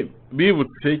Aroni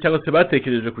bibutse cyangwa se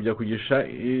batekereje kujya kugisha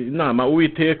inama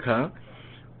Uwiteka,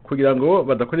 kugira ngo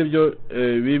badakora ibyo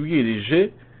bibwirije,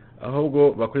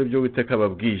 ahubwo bakora ibyo Uwiteka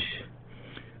babwiye.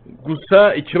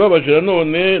 Gusa ikibabaje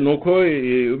nanone nuko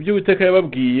ibyo Uwiteka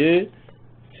yababwiye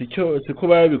siko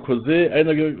babikoze, ari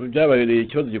nabyo byababereye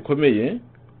ikibazo gikomeye.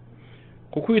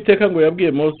 Kuko Uwiteka ngo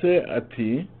yabwiye Mose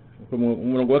ati,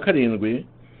 umurongo wa 7,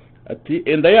 ati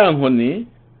enda ya nkoni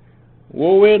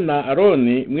wowe na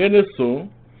Aroni mwene so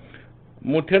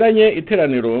muteranye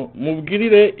iteraniro,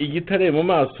 mubwirire igitare mu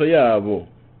maso yabo,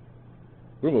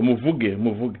 muvuge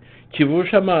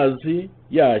kivusha amazi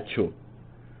yacyo,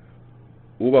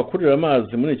 ubakurira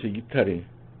amazi muri icyo gitare,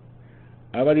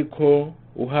 aba ariko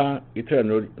uha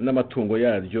iteraniro n'amatungo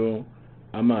yaryo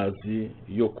amazi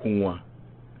yo kunywa.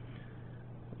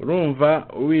 Urumva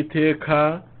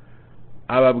Uwiteka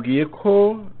ababwiye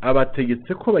ko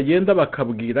abategetse ko bagenda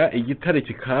bakabwira igitare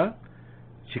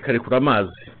kikarekura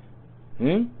amazi.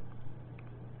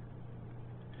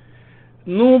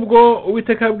 Nubwo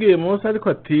Uwiteka yabwiye Mose ariko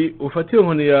ati ufate iyo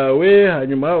nkoni yawe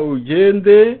hanyuma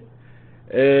ugende,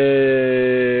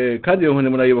 kandi iyo nkoni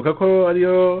murayibuka ko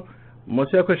ariyo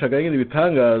Mose yakoreshaga nyine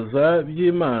ibitangaza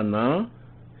by'Imana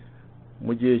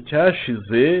mu gihe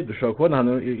cyashize. Dushobora kubona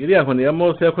hano iriya nkoni ya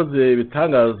Mose yakoze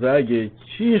ibitangaza igihe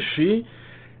cyinshi,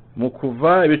 mu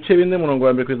Kuva ibice 4 umurongo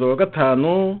wa 1 kugeza wa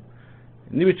 5,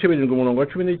 n'ibice 7 umurongo wa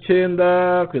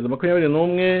 19 kugeza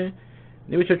 21,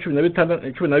 n'ibice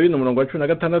 12 umurongo wa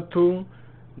 16,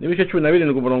 n'ibice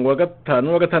 17 umurongo wa 5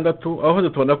 wa 6. aho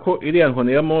tubona ko iriya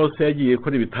nkoni ya Mose yagiye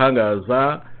kora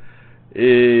ibitangaza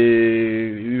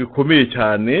bikomeye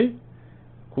cyane,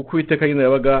 kuko Uwiteka nyine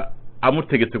yabaga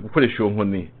amutegetse gukoresha iyo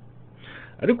nkoni.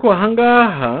 Ariko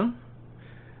ahangaha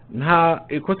nta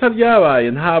ikosa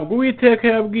ryabaye, ntabwo Uwiteka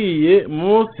yabwiye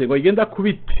Mose ngo agenda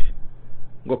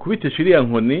kubite shiriya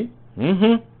nkoni.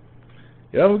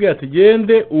 Yaramubwiye ati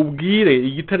gende ubwire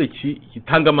igitare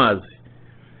gitanga amazi.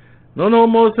 Noneho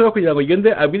Mose we kugira ngo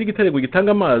agende abwire igitare ngo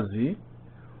gitanga amazi,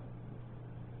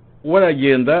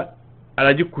 waragenda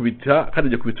aragikubita kandi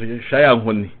agikubitisha ya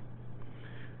nkoni.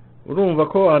 Urumva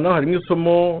ko hano harimo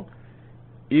isomo.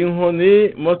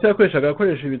 Inkoni Mose yakoreshaga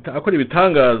akora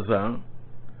ibitangaza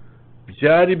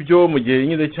byari byo mu gihe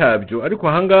nyine cyabyo, ariko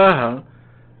ahangaha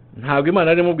ntabwo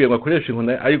Imana ari mubwiye ngo akoreshe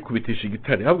inkoni ayikubitisha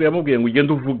igitare, ahubwo yamubwiye ngo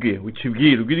ugende uvuge,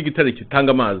 ubwire igitare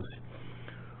kitanga amazi.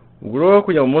 Ubwo rero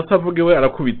kugira ngo Mose avuge we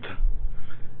arakubita.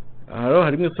 Aha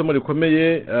harimo isomo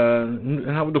rikomeye.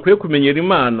 Ntabwo dukwiye kumenyera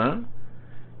Imana,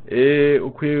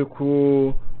 ukwiye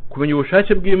kumenya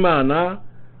ubushake bw'Imana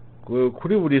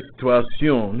kuri buri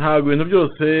situation. Ntabwo ibintu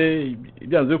byose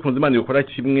byanze bikunze Imana ikora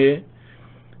kimwe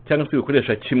cyangwa se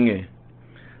bikoresha kimwe.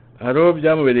 Haro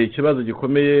byamubereye ikibazo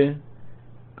gikomeye.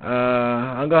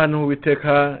 Ahangaha niho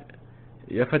Uwiteka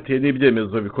yafatiye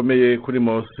n'ibyemezo bikomeye kuri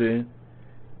Mose,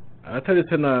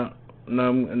 ataretse na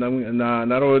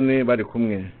Aroni bari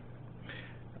kumwe.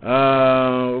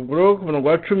 Ubwo ku murongo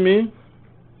wa 10,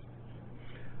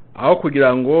 aho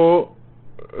kugira ngo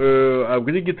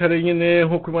abwire igitare nyine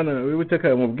nk'uko Imana Uwiteka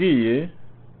yamubwiye,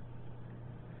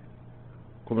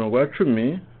 ku murongo wa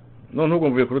 10, none ubwo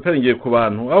mvuye ku rutare ngiye ku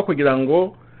bantu, aho kugira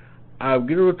ngo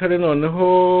abwire urutare noneho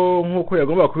nk'uko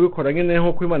yagomba kubikora nyine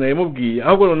nk'uko Imana yamubwiye,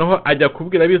 ahubwo noneho ajya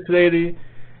kubwira Abisraeli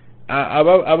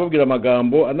ababwira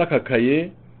amagambo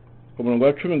anakakaye. Ku murongo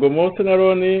wa 10 ngo Mose na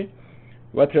Aroni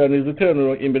bateraniza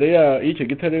iteraniro imbere y'icyo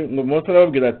gitare, ngo Mose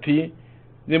arababwira ati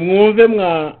nimwumve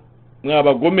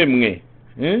mwabagome mwe.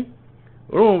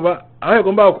 Urumva aho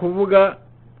yagomba kuvuga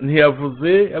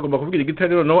ntiyavuze, yagomba kubwira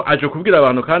igitare, noneho aje kubwira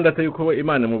abantu kandi atari ko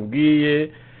Imana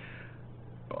imubwiye,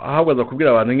 ahubwo aza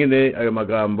kubwira abantu nyine ayo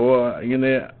magambo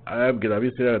nyine ayabwira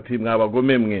Abisraeli ati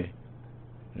mwabagome mwe.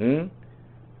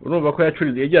 Urumva ko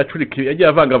yagiye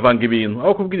avanga ibintu,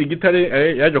 aho kubwira igitare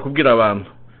yaje kubwira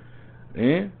abantu.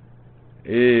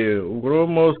 Ubwo rero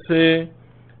Mose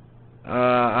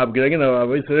abwira nyine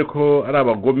Abisraeli ko ari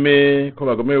abagome, ko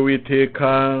bagomeye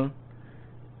Uwiteka.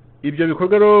 Ibyo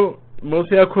bikorwa rero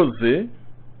Mose yakoze,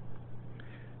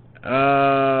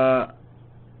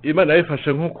 Imana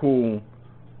yafashe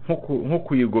nko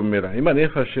kuyigomera, Imana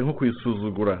yafashe nko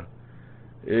kuyisuzugura.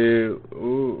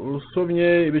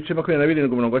 Usomye ibice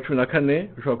 27 umurongo wa 14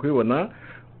 ushobora kubibona.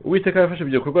 Uwiteka yafashe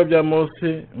ibyo bikorwa bya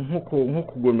Mose nko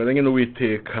kugomera nyine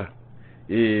Uwiteka.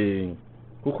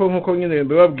 Kuko nkuko nyine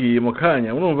mbabwiye mu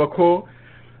kanya, urumva ko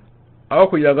aho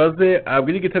kugira ngo aze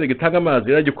abwire igitare gitanga amazi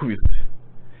yaragikubise.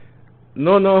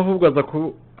 Noneho ahubwo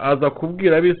aza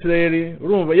kubwira Abisraeli.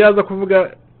 Urumva yaza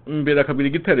kuvuga mbere akabwira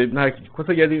igitare nta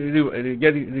kosa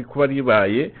ryari kuba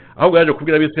ribaye, ahubwo yaje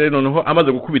kubwira Abisraeli noneho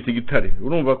amaze gukubita igitare.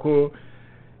 Urumva ko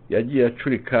yagiye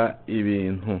acurika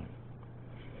ibintu.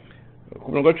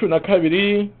 Ku murongo wa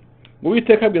 12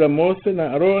 Uwiteka abwira Mose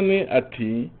na Aroni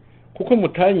ati kuko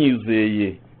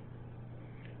mutanyizeye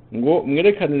ngo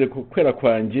mwerekanire kwera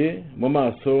kwanjye mu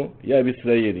maso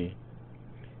y'Abisraeli,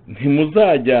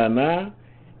 ntimuzajyana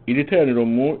iri teraniro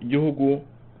mu gihugu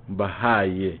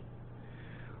mbahaye.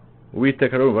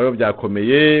 Uwiteka rero baro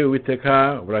byakomeye.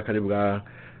 Uwiteka burakari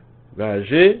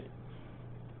bwaje,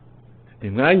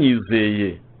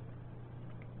 ntimwanyizeye.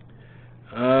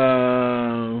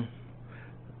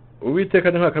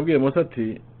 Uwiteka niho akabwiye Mose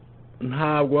ati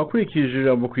ntabwo wakurikije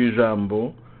ijambo ku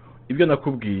ijambo ibyo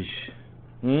nakubwiye.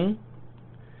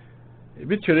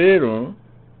 Bityo rero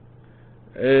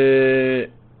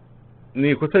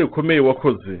ni ikosa rikomeye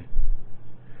wakoze.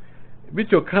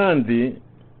 Bityo kandi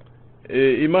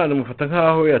Imana imufata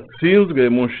nkaho yatsinzwe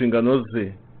mu nshingano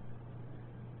ze.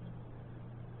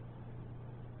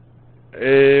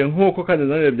 Nk'uko kandi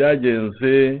nanone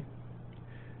byagenze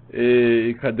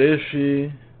i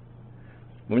Kadeshi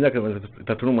mu myaka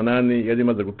 38 yari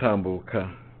imaze gutambuka.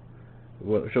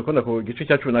 Ushobora kubona ku gice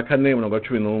cya 14 umurongo wa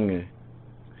 11.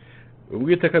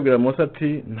 Uwiteka abwira Mose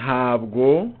ati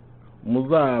ntabwo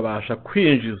muzabasha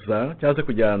kwinjiza cyangwa se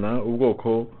kujyana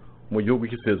ubwoko mu gihugu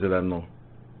cy'isezerano.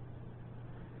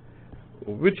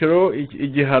 Bityo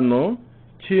igihano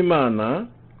cy'Imana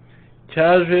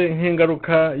cyaje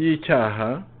nk'ingaruka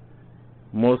y'icyaha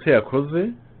Mose yakoze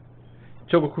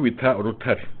cyo gukubita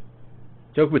urutare,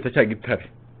 cyo gukubita cya gitare.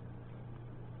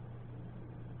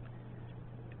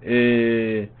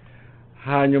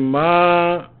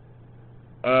 Hanyuma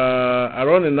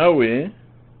Aroni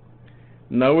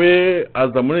nawe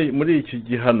aza muri iki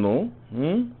gihano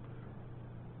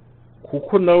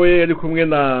kuko nawe yari kumwe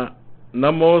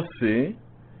na Mose,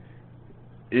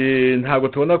 ntabwo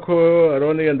tubona ko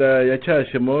Aroni yenda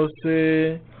yacyashe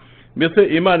Mose, mbese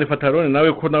Imana ifata Aroni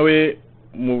nawe ko nawe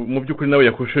mu by'ukuri nawe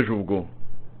yakosheje ubwo.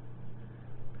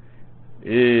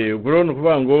 Ubwo ni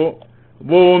ukuvuga ngo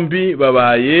bombi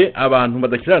babaye abantu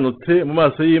badakiranutse mu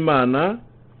maso y'Imana,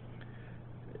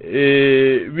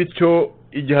 bityo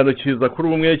igihano kiza kuri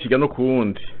umwe kijya no ku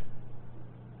wundi.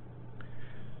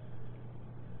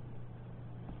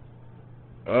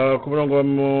 Ku murongo wa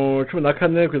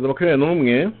 14 kugeza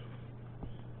 21,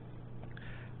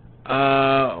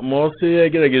 Mose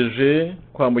yagerageje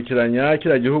kwambukiranya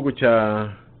kiriya gihugu cya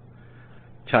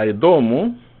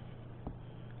Edomu,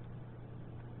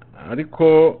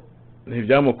 ariko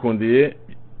ntibyamukundiye,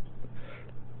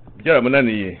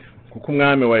 byaramunaniye kuko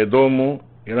umwami wa Edomu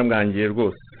yaramwangiye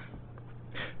rwose.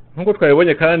 Nk'uko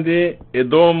twabibonye kandi,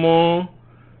 Edomu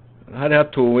hari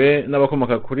hatuwe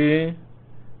n'abakomoka kuri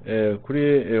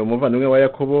umuvandimwe wa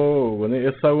Yakobo, ubwo ni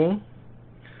Esawu,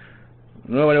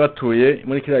 nibo bari batuye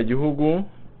muri kiriya gihugu,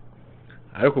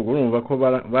 ariko ubwo urumva ko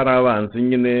bari abanzi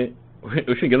nyine,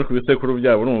 ushingiye no ku bisekuru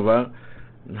byabo urumva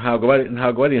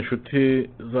ntabwo bari inshuti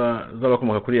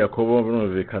z'abakomoka kuri Yakobo,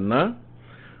 birumvikana.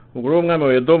 Ubwo rero umwami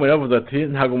wa Edomu yavuze ati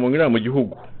ntabwo munyura mu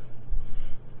gihugu.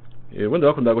 Ubundi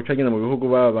bakundaga guca nyine mu bihugu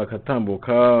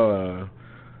bagatambuka,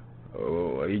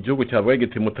 igihugu cyavuye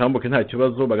giti mutambuke nta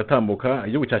kibazo, bagatambuka.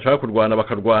 Igihugu cyashaka kurwana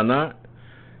bakarwana,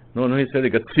 noneho Israeli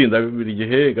igatsinda buri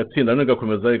gihe, igatsinda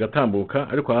n'igakomeza igatambuka.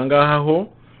 Ariko ahangaha ho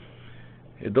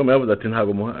Edomu yavuze ati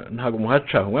ntabwo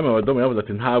muhaca. Umwami wa Edomu yavuze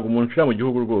ati ntabwo munshira mu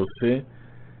gihugu rwose,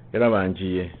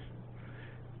 yarabangiye.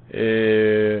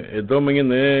 Edomu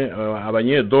nyine,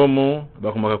 abanyedomu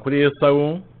bakomoka kuri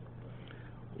Esawu,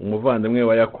 umuvandimwe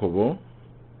wa Yakobo,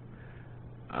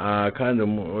 kandi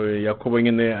Yakobo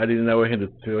nyine ari nawe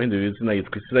wahinduye izina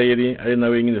yitwa Isirayeli, ari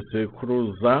nawe nyine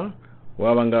sekuruza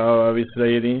w'aba ngaba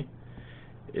b'Abisirayeli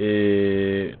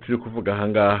turi kuvuga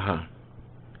ahangaha.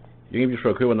 Iyo ngibyo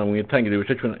ushobora kubibona mu itangiriro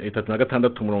ibice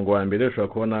 36 umurongo wa mbere, ushobora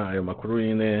kubona ayo makuru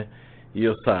nyine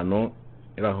y'iyo sano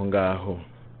iri aho ngaho.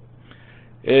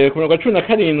 Ku murongo wa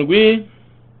 17,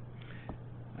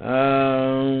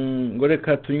 ngo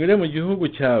reka tunyure mu gihugu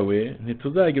cyawe,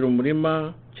 ntituzagira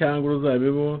umurima cyangwa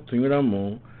uruzabibu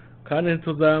tunyuramo, kandi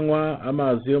ntituzanywa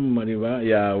amazi yo mu mariba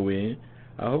yawe,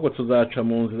 ahubwo tuzaca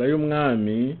mu nzira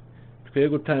y'umwami, twe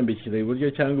gutambikira iburyo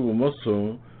cyangwa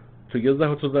ibumoso, tugeze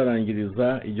aho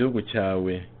tuzarangiriza igihugu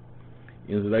cyawe.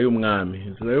 Inzira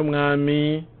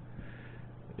y'umwami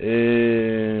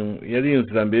yari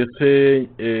inzira mbese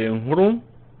nkuru,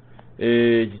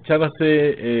 cyangwa se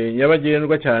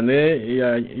nyabagendwa cyane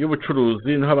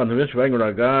y'ubucuruzi, niho abantu benshi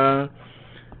banyuraga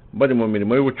bari mu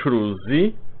mirimo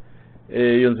y'ubucuruzi.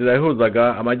 Iyo nzira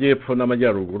yahuzaga amajyepfo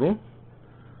n'amajyaruguru,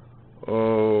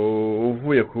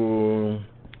 uvuye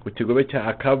ku kigobe cya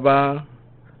Akaba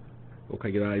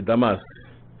ukagira i Damasi,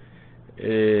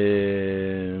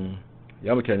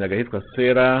 yamukiranyaga hitwa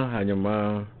Sera,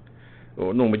 hanyuma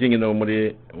ni umujyi nyine wo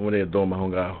muri Edomu aho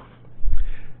ngaho.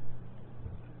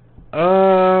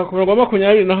 Ku murongo wa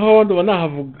 20 naho ndumva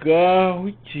nahavugaho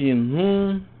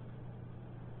ikintu,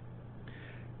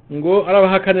 ngo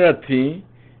arabahakanira ati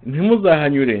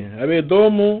ntimuzahanyure,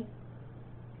 Abedomu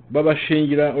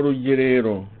babashingira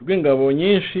urugerero rw'ingabo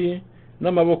nyinshi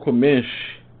n'amaboko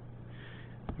menshi.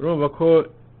 Urumva ko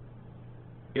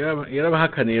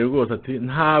yarabahakaniye rwose ati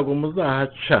ntabwo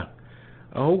muzahaca,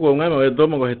 ahubwo umwami wa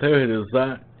Edomu ngo ahita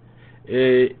yohereza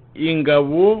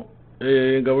ingabo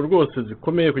rwose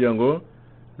zikomeye kugira ngo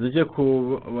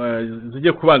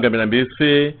zijye kubangamira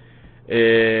mbese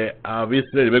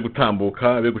Abisraeli be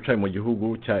gutambuka, be guca mu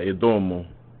gihugu cya Edomu.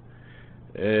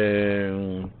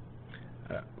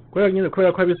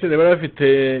 Kubera ko Abisraeli bari bafite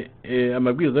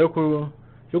amabwiriza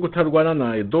yo kutarwana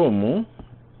na Edomu,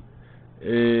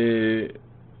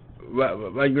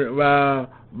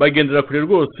 bagendera kure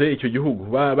rwose icyo gihugu,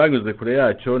 banyuze kure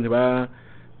yacyo,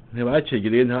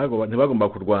 ntibakegereye, ntibagomba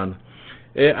kurwana.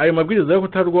 Ayo mabwiriza yo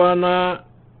kutarwana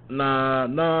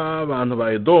n'abantu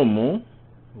ba Edomu,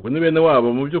 ubwo ni bene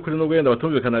wabo mu by'ukuri n'ubwo yenda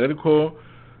batumvikanaga, ariko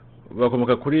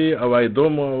bakomoka kuri aba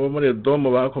Edomu. Abo muri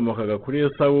Edomu bakomokaga kuri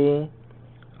Esawu,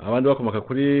 abandi bakomoka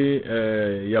kuri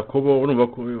Yakobo.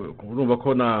 urumva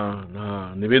ko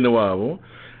ni bene wabo.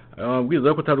 Amabwiriza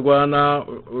yo kutarwana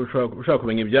ushaka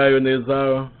kumenya ibyayo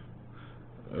neza,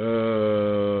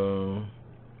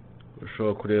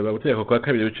 ushobora kureba gutegeka kwa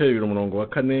 2 ibice 2 umurongo wa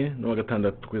 4 no wa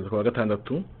 6 kugeza kwa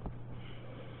 6.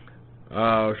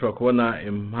 Ushobora kubona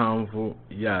impamvu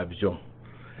yabyo.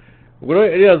 Ubwo rero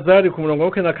Eliyazari ku murongo wa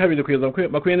 22 kugeza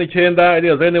 29,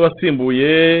 Eliyazari niwe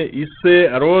wasimbuye ise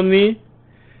Aroni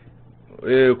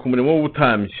ku murimo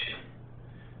w'ubutambyi.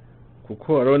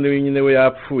 kuko Aroni wenyine we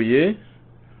yapfuye,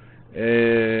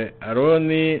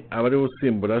 Aroni aba ari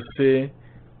usimbura se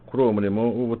kuri uwo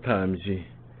murimo w'ubutambyi.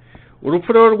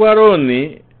 Urupfu rero rwa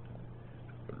Aroni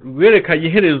rwerekanye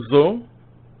iherezo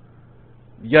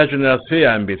rya generasiyo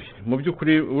ya mbere. Mu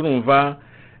by'ukuri urumva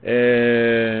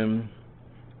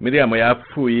Miriyamu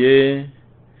yapfuye,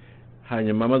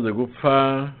 hanyuma amaze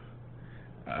gupfa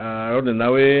Aroni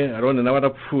nawe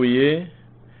arapfuye.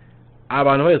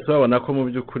 Abantu bose babona ko mu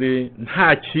by'ukuri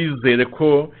nta cyizere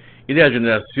ko iriya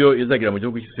generasiyo izagira mu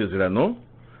gihugu cy'isezerano.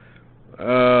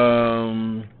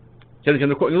 Cyane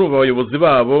cyane ko urumva abayobozi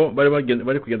babo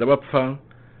bari kugenda bapfa,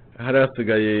 hari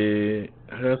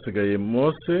hasigaye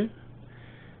Mose.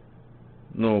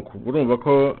 Nuko urumva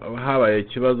ko habaye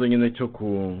ikibazo nyine cyo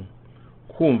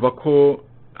kumva ko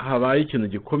habaye ikintu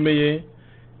gikomeye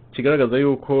kigaragaza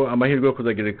yuko amahirwe yo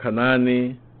kuzagira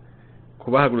Kanaani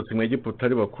kubahagurutse mu Egiputa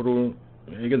ari bakuru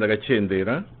igenda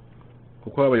gakendera,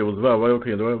 kuko abayobozi babo bari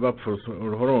kugenda bapfa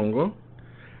uruhorongo.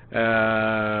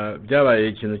 Byabaye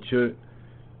ikintu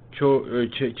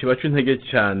kibaca intege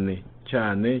cyane.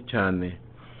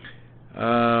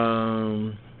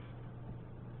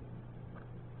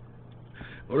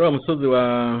 Uriya musozi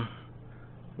wa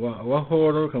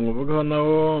Horo kamuvugaho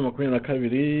nawo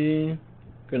 22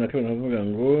 navuga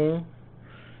ngo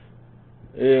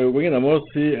ubwo nyina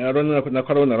Mose Aroni na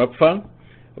Aroni arapfa,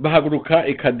 bahaguruka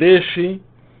i Kadeshi,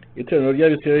 iteraniro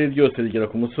ry'Abisraeli ryose rigera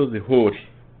ku musozi Hori.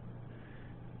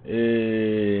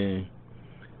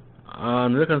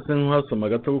 Ahantu reka nse nk'hasoma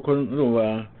gato kuko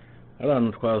urumva ari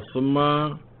ahantu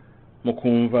twasoma mu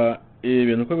kumva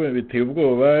ibintu ko biteye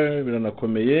ubwoba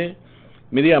biranakomeye.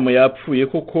 Miriyamu yapfuye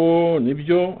kuko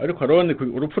nibyo, ariko Aroni,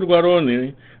 urupfu rwa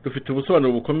Aroni rufite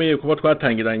ubusobanuro bukomeye kuba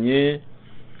twatangiranye.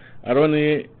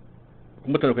 Aroni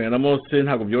kumutandukanya na Mose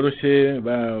ntabwo byoroshye,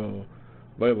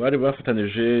 bari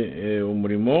bafatanije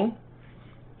umurimo.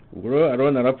 Ubwo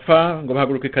Aroni arapfa, ngo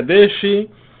bahaguruka i Kadeshi,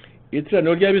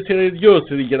 iteraniro ry'Abisraeli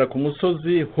ryose rigera ku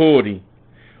musozi Hori.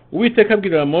 Uwiteka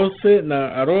abwirira Mose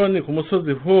na Aroni ku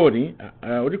musozi Hori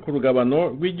uri ku rugabano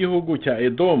rw'igihugu cya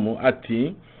Edomu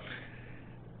ati,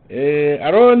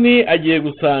 Aroni agiye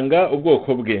gusanga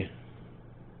ubwoko bwe.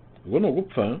 Ubwo ni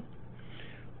ugupfa,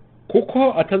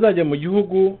 kuko atazajya mu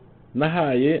gihugu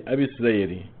nahaye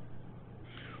Abisraeli.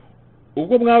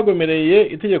 Ubwo mwagomereye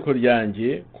itegeko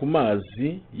ryanjye ku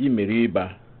mazi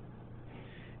y'Imeriba.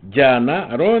 Jyana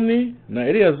Aroni na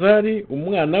Eliyazari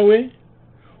umwana we,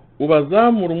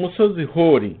 ubazamura umusozi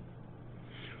Hori.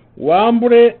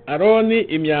 Wambure Aroni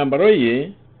imyambaro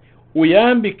ye,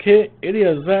 uyambike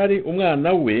Eliyazari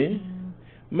umwana we,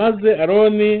 maze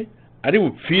Aroni ari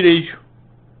bupfireyo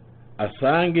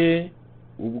asange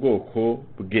ubwoko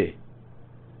bwe.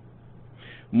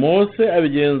 Mose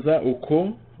abigenza uko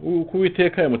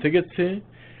Uwiteka yamutegetse,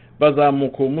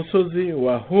 bazamuka umusozi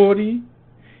wa Hori,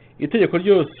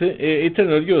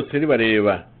 iteraniro ryose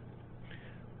ribareba.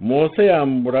 Mose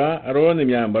yambura Aroni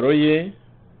imyambaro ye,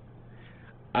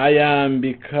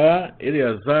 ayambika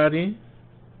Eliyazari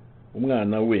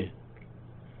umwana we.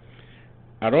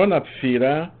 Aroni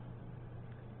apfira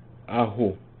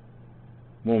aho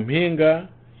mu mpinga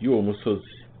y'uwo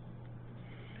musozi.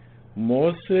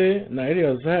 Mose na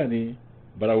Eliyazari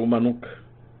barawumanuka.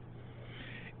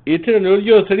 Iteraniro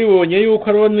ryose ribonye yuko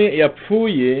Aroni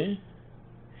yapfuye,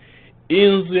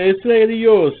 inzu ya Isirayeli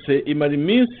yose imara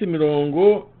iminsi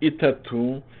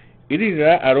 30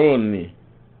 irira Aroni.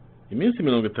 Iminsi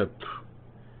 30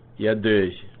 ya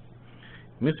deuil.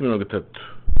 Iminsi 30.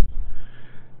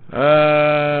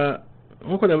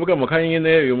 Nkuko navuga mu kanya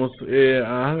nyine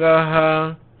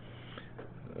ahangaha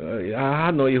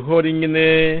hano Ihori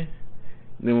nyine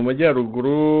ni mu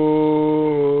majyaruguru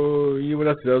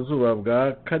y'Iburasirazuba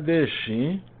bwa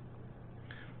Kadeshi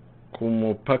ku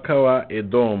mupaka wa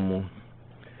Edomu.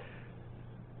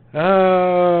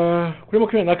 Kuri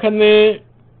 24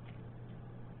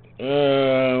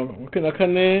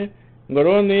 ngo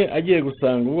Aroni agiye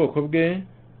gusanga ubwoko bwe.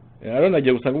 Aroni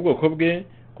agiye gusanga ubwoko bwe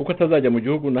kuko atazajya mu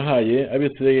gihugu nahaye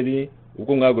Abisraeli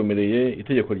ubwo mwagomereye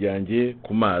itegeko ryanjye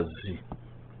ku mazi.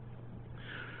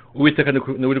 Uwiteka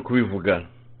ni uri kubivuga,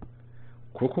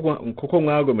 kuko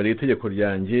mwagomereye itegeko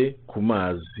ryanjye ku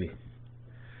mazi.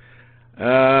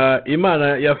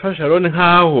 Imana yafashe Aroni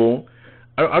nkaho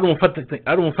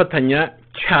ari umufatanya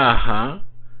cyaha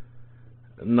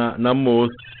na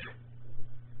Mose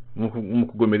mu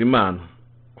kugomera Imana.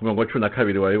 Ku murongo wa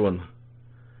 12 wabibona.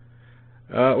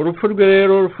 Urupfu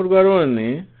rwa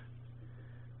Aroni,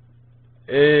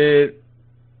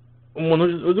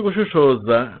 umuntu uzi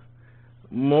gushishoza,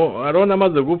 Aroni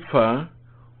amaze gupfa,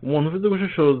 umuntu uzi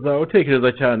gushishoza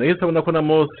utekereza cyane yahise abona ko na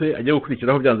Mose agiye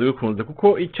gukurikiraho byanze bikunze,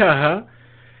 kuko icyaha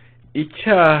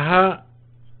icyaha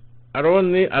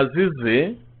Aroni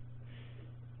azize,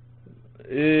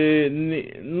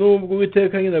 nubwo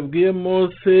Uwiteka nyine abwiye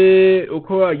Mose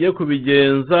uko agiye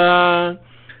kubigenza,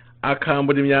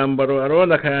 akambura imyambaro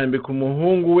Aroni akayambika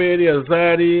umuhungu we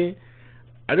Eliyazari,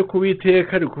 ariko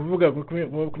Uwiteka ari kuvuga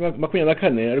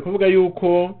 24 ari kuvuga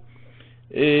yuko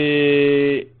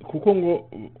kuko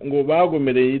ngo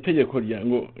bagomereye itegeko rya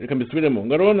ngo reka mbisubiremo,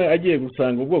 ngo Aroni agiye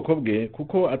gusanga ubwoko bwe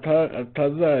kuko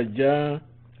atazajya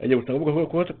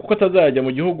kuko atazajya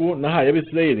mu gihugu nahaye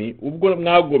Abisraeli ubwo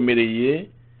mwagomereye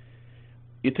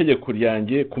itegeko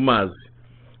ryanjye ku mazi.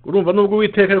 Urumva nubwo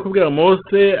Uwiteka ari kubwira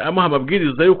Mose amuha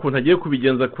amabwiriza y'ukuntu agiye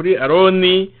kubigenza kuri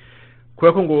Aroni,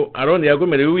 kubera ko ngo Aroni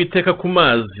yagomereye Uwiteka ku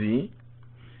mazi,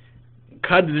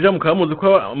 kandi rija mukamuzi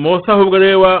ko Mose ahubwo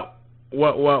rewa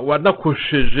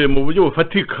wanakosheje mu buryo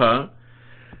bufatika.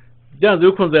 Byanze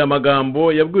bikunze aya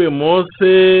magambo yabwiwe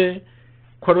Mose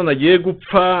ko Aroni agiye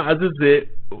gupfa azize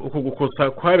uko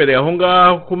gukosa kwabereye aho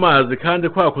ngaho ku mazi, kandi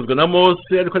kwakozwe na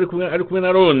Mose, ariko ari kumwe na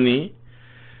Aroni.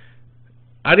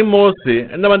 Ari Mose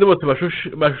n'abandi bose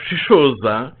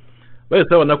bashishoza bahise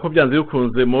babona ko byanze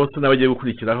bikunze Mose n'abagiye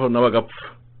gukurikiraho n'abagapfa,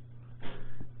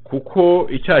 kuko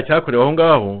icyaha cyakorewe aho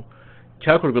ngaho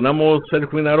cyakorwa na Mose ari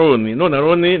kumwe na Aroni. None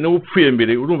Aroni niwe upfuye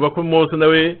mbere, urumva ko Mose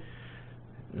nawe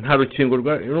nta rukingo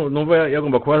numva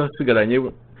yagomba kuba asigaranye,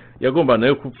 yagomba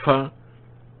nawe gupfa,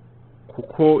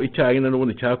 kuko icyaha nyine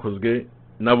n'ubundi cyakozwe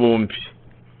na bombi.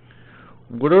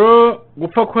 Ubwo rero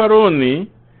gupfa kwa Aroni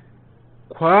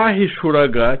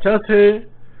kwahishuraga cyangwa se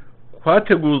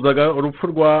kwateguzaga urupfu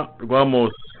rwa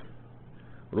Mose.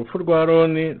 Urupfu rwa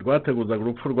Aroni rwateguzaga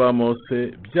urupfu rwa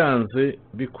Mose byanze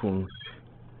bikunze.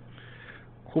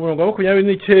 Ku murongo wa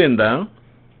 29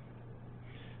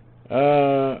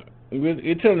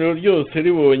 iteraniro ryose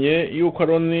ribonye yuko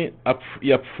Aroni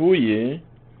yapfuye,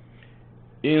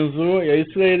 inzu ya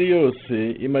Isirayeli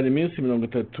yose imara iminsi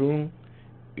 30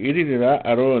 iririra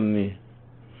Aroni.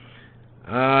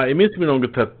 Iminsi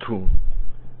 30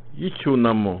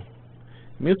 y'icyunamo,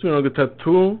 iminsi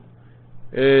 30,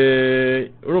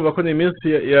 urumva ko ni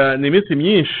iminsi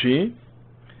myinshi,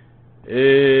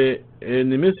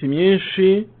 ni iminsi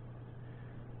myinshi,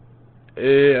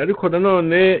 ariko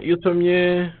nanone iyo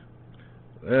usomye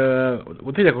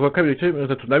Gutegeka kwa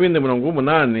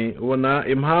 2:34 ubona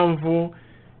impamvu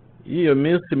y'iyo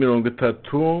minsi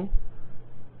 30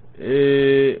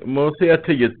 Mose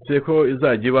yategetse ko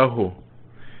izajya ibaho.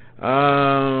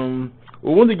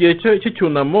 Ubundi gihe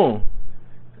cy'icyunamo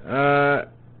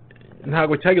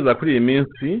ntago cyageza kuri iyi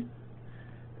minsi,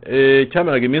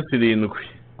 cyamaraga iminsi 7,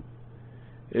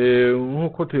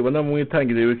 nkuko tubibona mu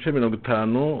itangiriro ibice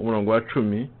 50 umurongo wa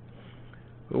 10.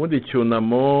 Ubundi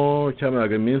icyunamo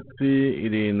cyamaraga iminsi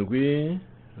 7,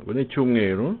 ubwo ni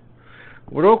cyumweru.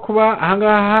 Ubwo kuba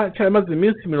ahangaha cyamaze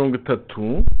iminsi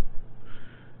 30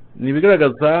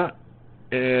 nibigaragaza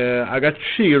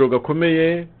agaciro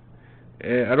gakomeye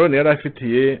Aroni yari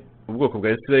afitiye ubwoko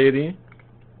bwa Isirayeli.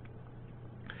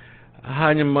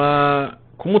 Hanyuma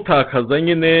kumutakaza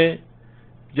nyine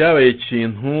byabaye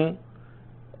ikintu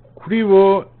kuri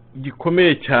bo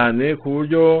gikomeye cyane, ku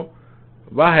buryo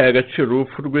bahaye agaciro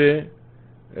urupfu rwe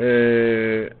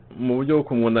mu buryo bwo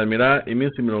kumwunamira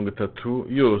iminsi 30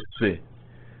 yose.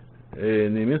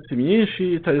 Ni iminsi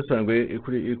myinshi itari isanzwe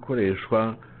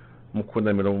ikoreshwa mu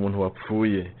kunamira umuntu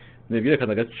wapfuye. Ni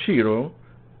byerekana agaciro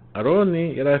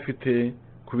Aroni yari afite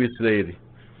ku Bisirayeli.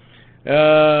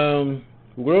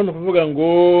 Ubwo rero nukuvuga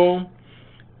ngo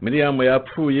Miriyamu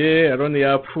yapfuye, Aroni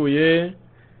yapfuye,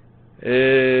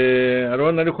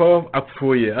 Aroni ariko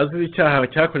apfuye azira icyaha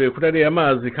cyakorewe kuri ariya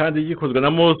mazi, kandi gikozwe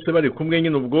na Mose bari kumwe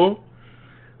nyine. Ubwo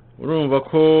urumva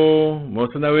ko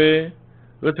Mose nawe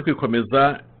uretse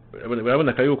kwikomeza,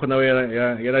 baraboneka yuko nawe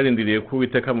yararindiriye ko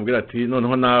Uwiteka amubwira ati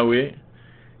noneho nawe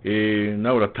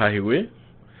uratahiwe.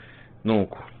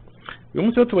 Nuko uyu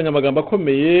munsi tubonye amagambo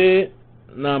akomeye,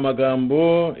 ni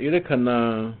amagambo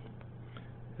yerekana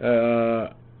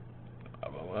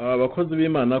abakozi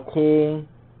b'Imana ko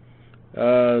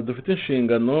dufite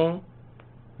inshingano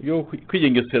yo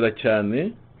kwigengesera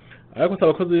cyane, ariko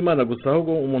abakozi b'Imana gusa,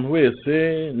 ahubwo umuntu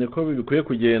wese niko bikwiye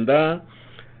kugenda.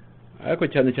 Ariko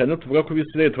cyane cyane tuvuga ko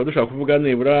Bisirayeli tuba dushaka kuvuga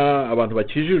nibura abantu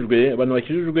bakijijwe,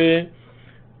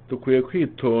 dukwiye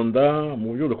kwitonda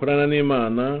mu buryo dukorana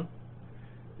n'Imana.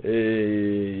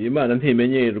 Imana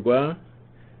ntimenyerwa.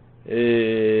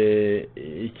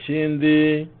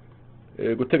 Ikindi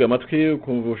gutega amatwi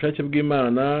kumva ubushake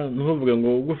bw'Imana, ntuvuge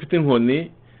ngo ubwo ufite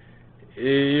inkoni,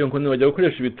 iyo nkoni bajya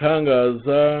gukoresha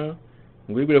ibitangaza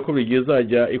ngo wigure ko buri gihe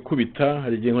izajya ikubita.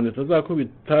 Hari igihe inkoni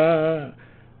itazakubita,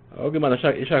 ahubwo Imana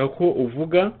ishaka ko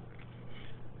uvuga.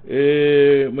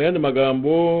 mu yandi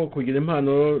magambo kugira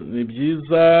impano ni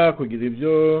byiza, kugira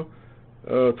ibyo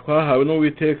twahawe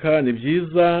n'Uwiteka ni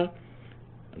byiza,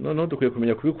 noneho dukwiye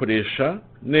kumenya kubikoresha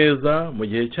neza mu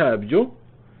gihe cyabyo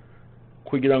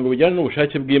kugira ngo bijyane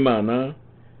n'ubushake bw'Imana,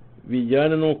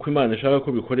 bijyane n'uko Imana ishaka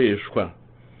ko bikoreshwa.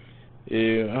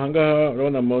 Ahangaha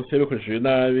urabona Mose yabikoresheje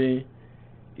nabi,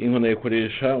 inkoni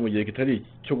ayikoresha mu gihe kitari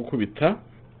cyo gukubita,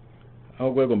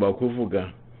 ahubwo yagombaga kuvuga.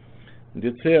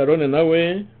 Ndetse Aroni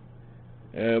nawe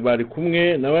bari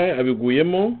kumwe nawe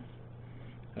abiguyemo.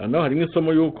 Naho harimo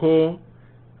isomo y'uko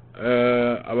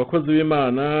abakozi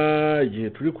b'Imana igihe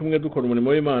turi kumwe dukora umurimo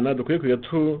w'Imana dukwiye kujya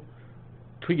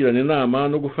tugirana inama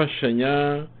no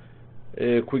gufashanya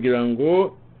kugira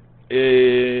ngo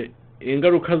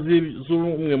ingaruka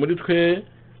z'umwe muri twe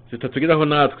zitatugeraho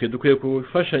natwe. Dukwiye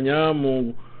gufashanya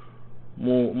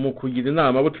mu kugira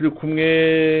inama abo turi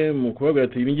kumwe, mu kubabwira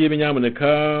ati ibi ngibi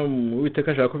nyamuneka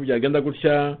Uwiteka ashaka ko byagenda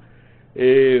gutya,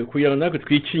 kugira ngo natwe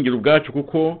twikingira ubwacu,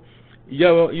 kuko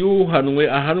iyo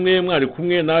ahanwe mwari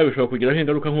kumwe nawe bishobora kugiraho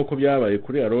ingaruka nk'uko byabaye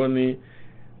kuri Aroni,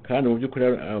 kandi mu by'ukuri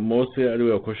Mose ari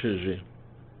we wakosheje.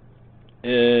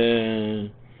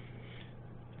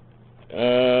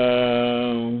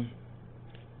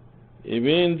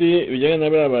 Ibindi bijyanye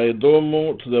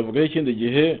n'Abedomu tuzavugaho ikindi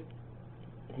gihe,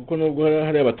 kuko nubwo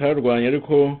hari abatarwanya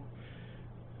ariko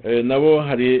nabo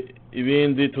hari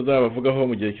ibindi tuzabavugaho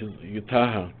mu gihe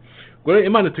gitaha. Gore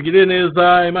Imana tugirire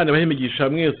neza, Imana ibahe imigisha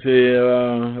mwese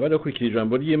bari gukurikira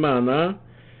ijambo ry'Imana.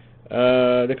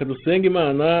 Reka dusenge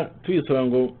Imana tuyisaba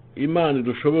ngo Imana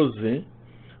idushoboze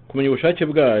kumenya ubushake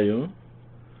bwayo,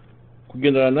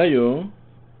 kugendana nayo,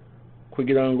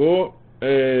 kugira ngo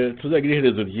tuzagire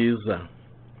iherezo ryiza.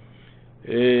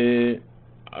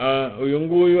 Uyu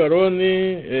nguyu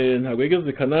Aroni ntabwo yigeze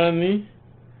i Kanaani,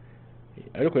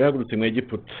 ariko yahagurutse mu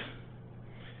Egiputa.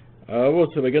 Aba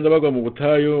bose bagenda bagwa mu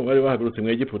butayu bari bahagurutse mu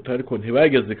Egiputa, ariko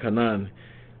ntibageze i Kanaani.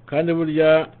 Kandi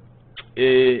burya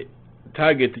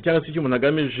target cyangwa se icyo umuntu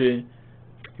agamije,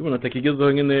 iyo umuntu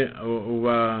atakigezeho nyine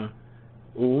uba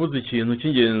ubuze ikintu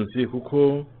cy'ingenzi,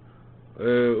 kuko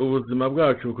ubuzima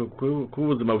bwacu ku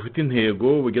buzima bufite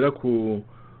intego bugera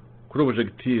kuri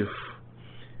objectif.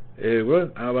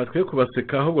 Abatwe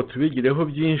kubaseka ahubwo tubigireho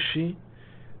byinshi,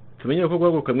 tumenye ko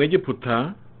guhaguruka mu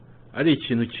Egiputa ari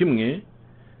ikintu kimwe,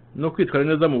 no kwitwara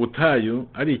neza mu butayu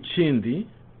ari ikindi,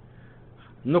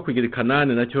 no kugira i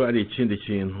Kanaani nacyo ari ikindi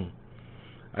kintu.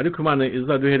 Ariko Imana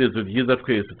izaduherezo ryiza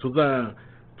twese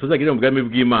tuzagire mu bwami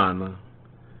bw'Imana.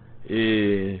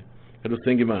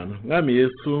 Dusenga Imana. Mwami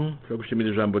Yesu, turagushimira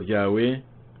ijambo ryawe,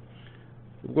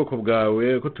 ubwoko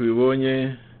bwawe ko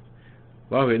tubibonye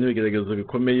bahuye n'ibigeragezo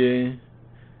bikomeye,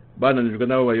 bananijwe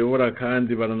n'abo bayobora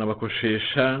kandi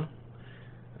baranabakoshesha.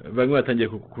 Bamwe batangiye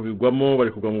kubigwamo,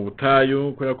 bari kugwa mu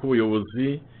butayu kubera ko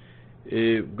ubuyobozi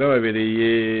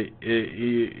bwababereye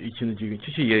ikintu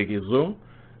cy'ikigeragezo,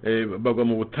 bagwa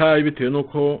mu butayu bitewe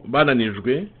n'uko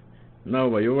bananijwe n'abo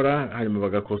bayobora, hanyuma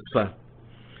bagakosa.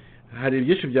 Hari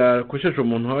byinshi byakosheje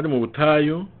umuntu wari mu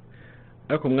butayu,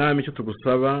 ariko Mwami icyo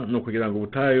tugusaba ni ukugira ngo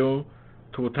ubutayu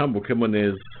tubutambukemo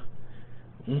neza.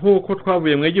 Nk'uko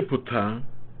twavuye mu Egiputa,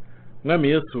 Mwami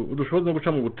Yesu udushoboze no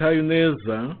guca mu butayu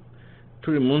neza,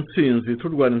 turi mu ntsinzi,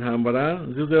 turwana intambara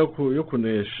nziza yo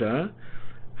kunesha,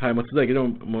 hanyuma tuzagire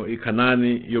mu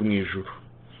Kanaani yo mu ijuru.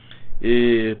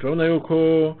 Turabona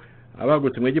yuko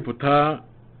abagutse mu Egiputa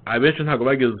abenshi ntago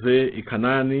bageze i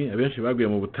Kanaani, abenshi baguye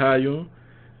mu butayu,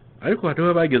 ariko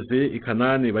hariho bageze i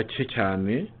Kanaani bake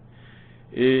cyane.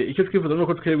 Icyo twifuza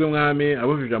nuko twebwe Mwami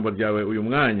abuje ijambo ryawe uyu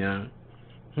mwanya,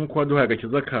 nkuko waduhaye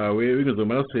agakiza kawe binyuze mu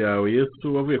maraso yawe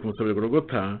Yesu wavuye ku musaraba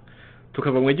Golgotha,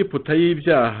 tukava mu Egiputa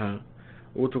y'ibyaha,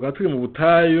 ubu tukaba turi mu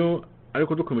butayu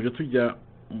ariko dukomeje tujya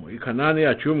i Kanaani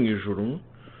yacu yo mu ijuru.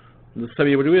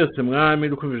 Ndasabiye buri wese Mwami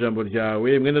dukumva ijambo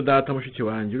ryawe, mwene data mushiki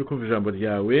wanjye dukumva ijambo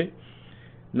ryawe,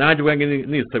 nanjye ubwanjye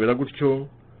nisabira gutyo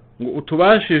ngo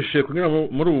utubashishe kugira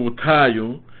muri ubu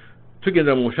butayu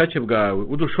tugendera mu bushake bwawe.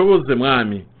 Udushoboze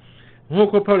Mwami,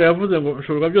 nk'uko Paulo yavuze ngo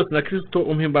nshobora byose na Kristo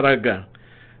umpa imbaraga.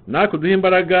 Natwe duhe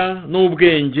imbaraga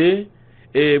n'ubwenge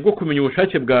bwo kumenya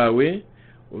ubushake bwawe,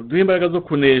 uduhe imbaraga zo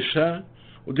kunesha,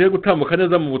 uduhe gutambuka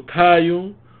neza mu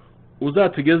butayu,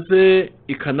 uzatugeze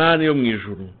i Kanaani yo mu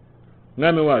ijuru.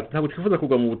 Mwami wacu, ntabwo twifuza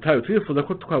kugwa mu butayu, twifuza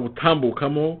ko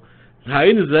twabutambukamo. Nta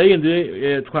yindi nzira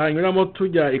yindi twanyuramo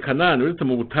tujya i Kanaani uretse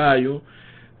mu butayu,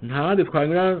 nta handi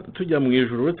twanyura tujya mu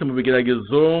ijuru uretse mu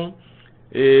bigeragezo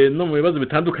no mu bibazo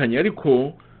bitandukanye.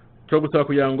 Ariko turagusaba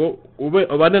kugira ngo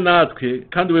ubane natwe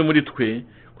kandi ube muri twe,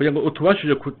 kugira ngo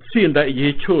utubashije gutsinda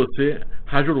igihe cyose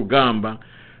haje urugamba.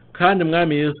 Kandi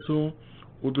Mwami Yesu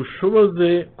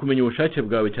udushoboze kumenya ubushake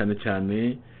bwawe cyane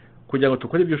cyane, kugira ngo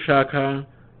tukore ibyo ushaka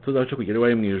tuzabashe kugera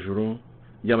iwawe mu ijuru,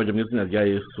 byamaje mu izina rya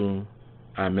Yesu,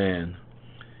 amen.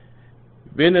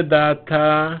 Bene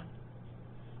data,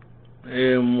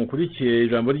 mukurikiye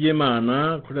ijambo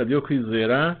ry'Imana kuri radiyo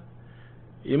Kwizera,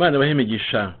 Imana ibahe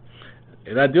imigisha.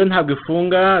 Radiyo ntabwo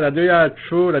ifunga, radiyo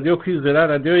yacu, radiyo Kwizera,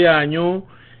 radiyo yanyu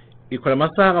ikora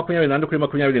amasaha 24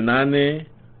 kuri 24,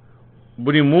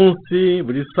 buri munsi,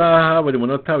 buri saha, buri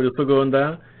munota, buri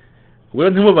segonda. Ubwo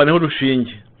ntimuvaneho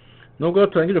urushinge. Nubwo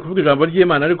turangije kuvuga ijambo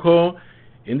ry'Imana, ariko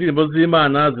indirimbo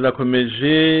z'Imana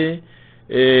zirakomeje,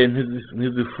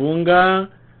 ntizifunga,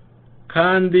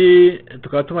 kandi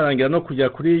tukaba tumarangira no kujya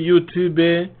kuri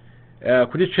YouTube,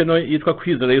 kuri channel yitwa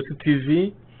Kwizera Yesu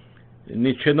TV.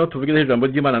 Ni channel tuvugira ijambo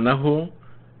ry'Imana, naho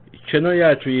channel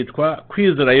yacu yitwa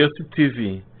Kwizera Yesu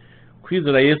TV.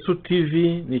 Kwizera Yesu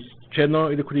TV ni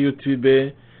channel iri kuri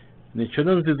YouTube, ni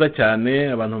channel nziza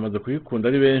cyane, abantu bamaze kuyikunda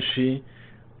ari benshi.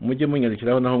 Mujye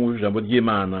munyarukiraho naho mu ijambo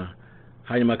ry'Imana.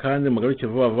 Hanyuma kandi mugaruke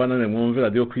vuba vuba nane mwumve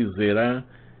radiyo Kwizera,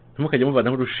 ntimukajye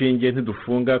muvanaho urushinge,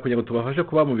 ntidufunga, kugira ngo tubafashe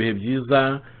kuba mu bihe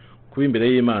byiza, kuba imbere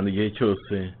y'Imana igihe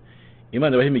cyose.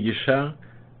 Imana ibahe imigisha,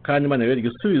 kandi Imana ibere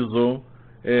igisubizo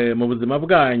mu buzima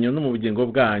bwanyu no mu bugingo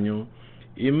bwanyu.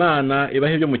 Imana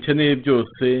ibahe ibyo mukeneye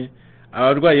byose,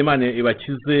 abarwayi Imana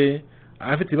ibakize,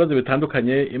 abafite ibibazo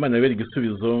bitandukanye Imana ibere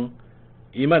igisubizo.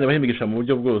 Imana ibahe imigisha mu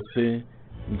buryo bwose,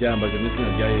 byambaje mu izina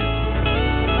rya Yesu.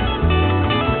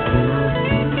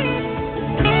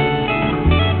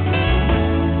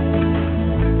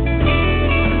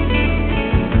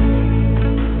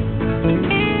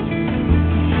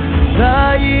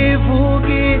 Nzayivuga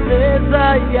ineza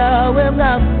yawe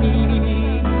mwami,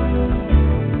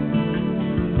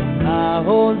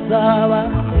 aho nzaba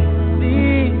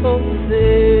ndi hose,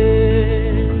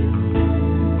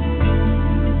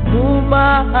 mu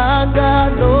mahanga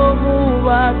no mu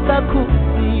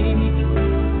batakuzi,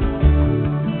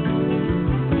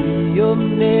 iyo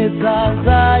neza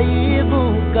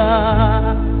nzayivuga.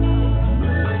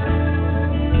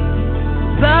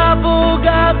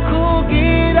 Zavuga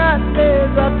kugira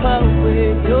neza kwawe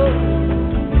yo,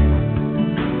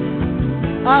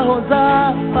 aho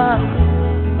nzaba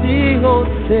ndi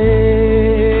hose,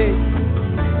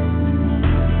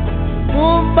 mu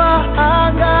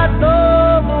mahanga no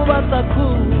mu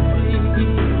batakuzi,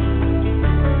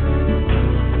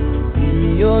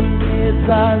 iyo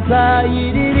neza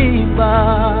nzayiririmba.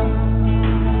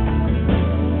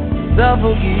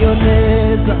 Zavuga iyo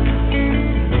neza,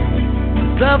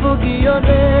 zavuga iyo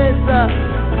neza,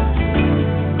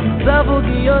 zavuga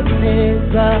iyo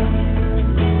neza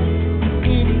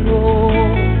iriho.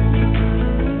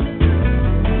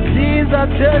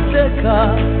 Sizaceceka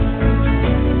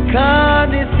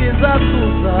kandi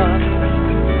sizakuza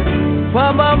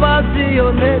kwamamaza iyo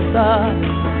neza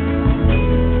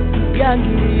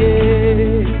yangiriye.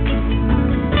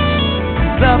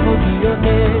 Zavuga iyo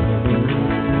neza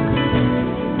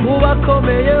mu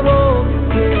bakomeye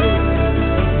bose,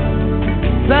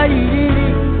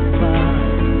 zayiririmba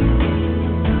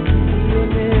iyo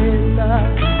neza.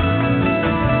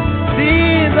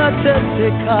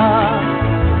 Sizaceceka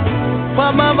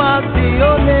kwamamaza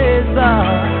iyo neza,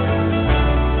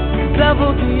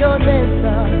 zavuga iyo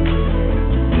neza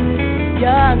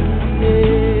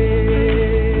yangiye.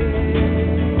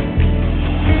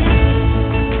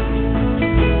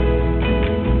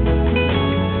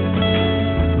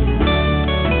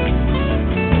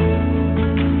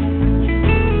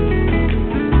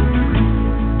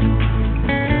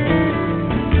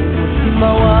 Umutima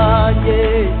wanjye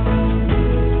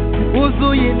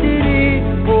wuzuye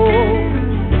indirimbo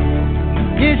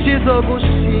nyinshi zo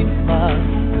gushima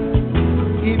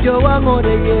ibyo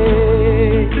wankoreye.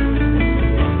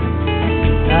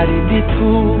 Hari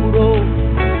ituro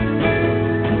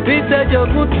mfite ryo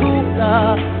gutura,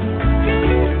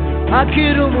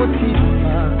 akira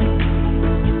umutima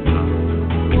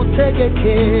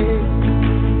utegeke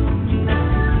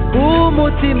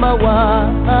umutima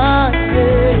wanjye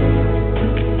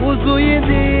wuzuye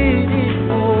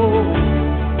indirimbo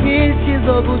nyinshi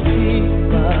zo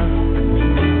gushima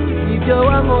ibyo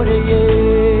wankoreye.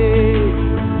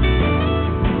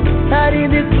 Hari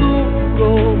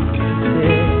n'ituro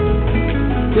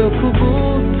ryo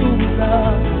kugutura,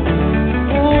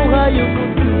 uhaye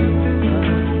umutima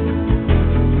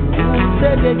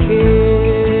utegeke.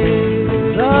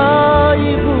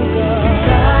 Zayivuga,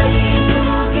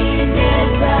 zayivuga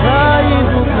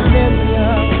ineza,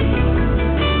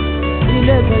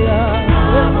 ineza yawe.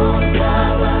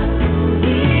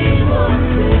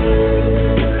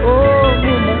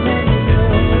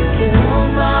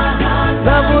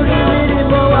 Zavuga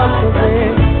imirimo wakoze,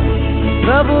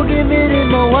 zavuga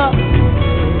imirimo wakoze,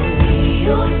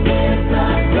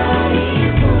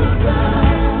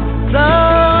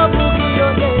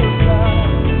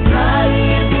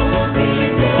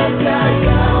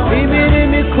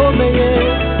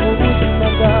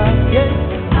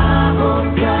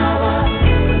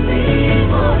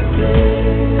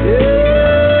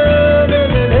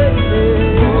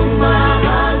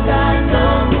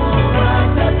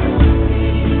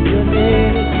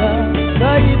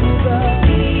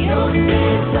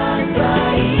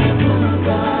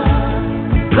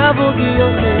 zavuga iyo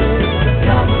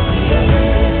neza,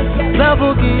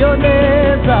 zavuga iyo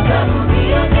neza,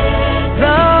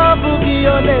 zavuga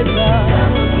iyo neza,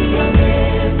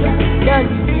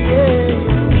 yangiye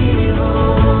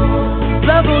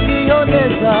zavuga iyo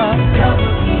neza,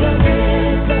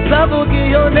 zavuga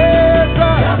iyo neza,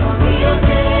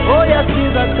 oya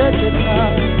siza tegeka,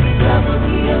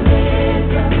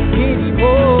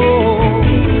 iriho,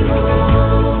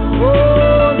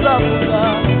 oh zavuga,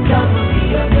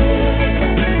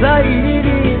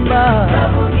 zayiririmba,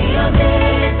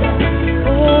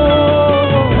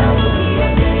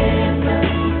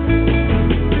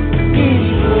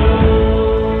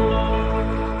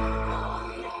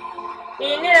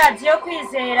 iyi ni radiyo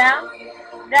kwizera,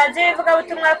 radiyo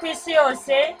ivugabutumwa ku isi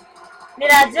yose, ni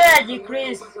radiyo ya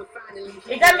gikristo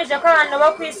igamije ko abantu bo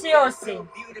ku isi yose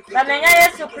bamenya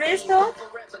yesu kristo,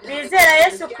 bizera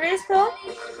yesu kristo,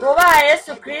 bubaha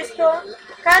yesu kristo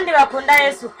kandi bakunda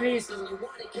yesu kristo.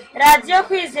 Radiyo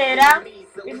kwizera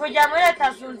ivugira muri Leta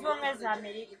Zunze Ubumwe za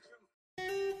Amerika.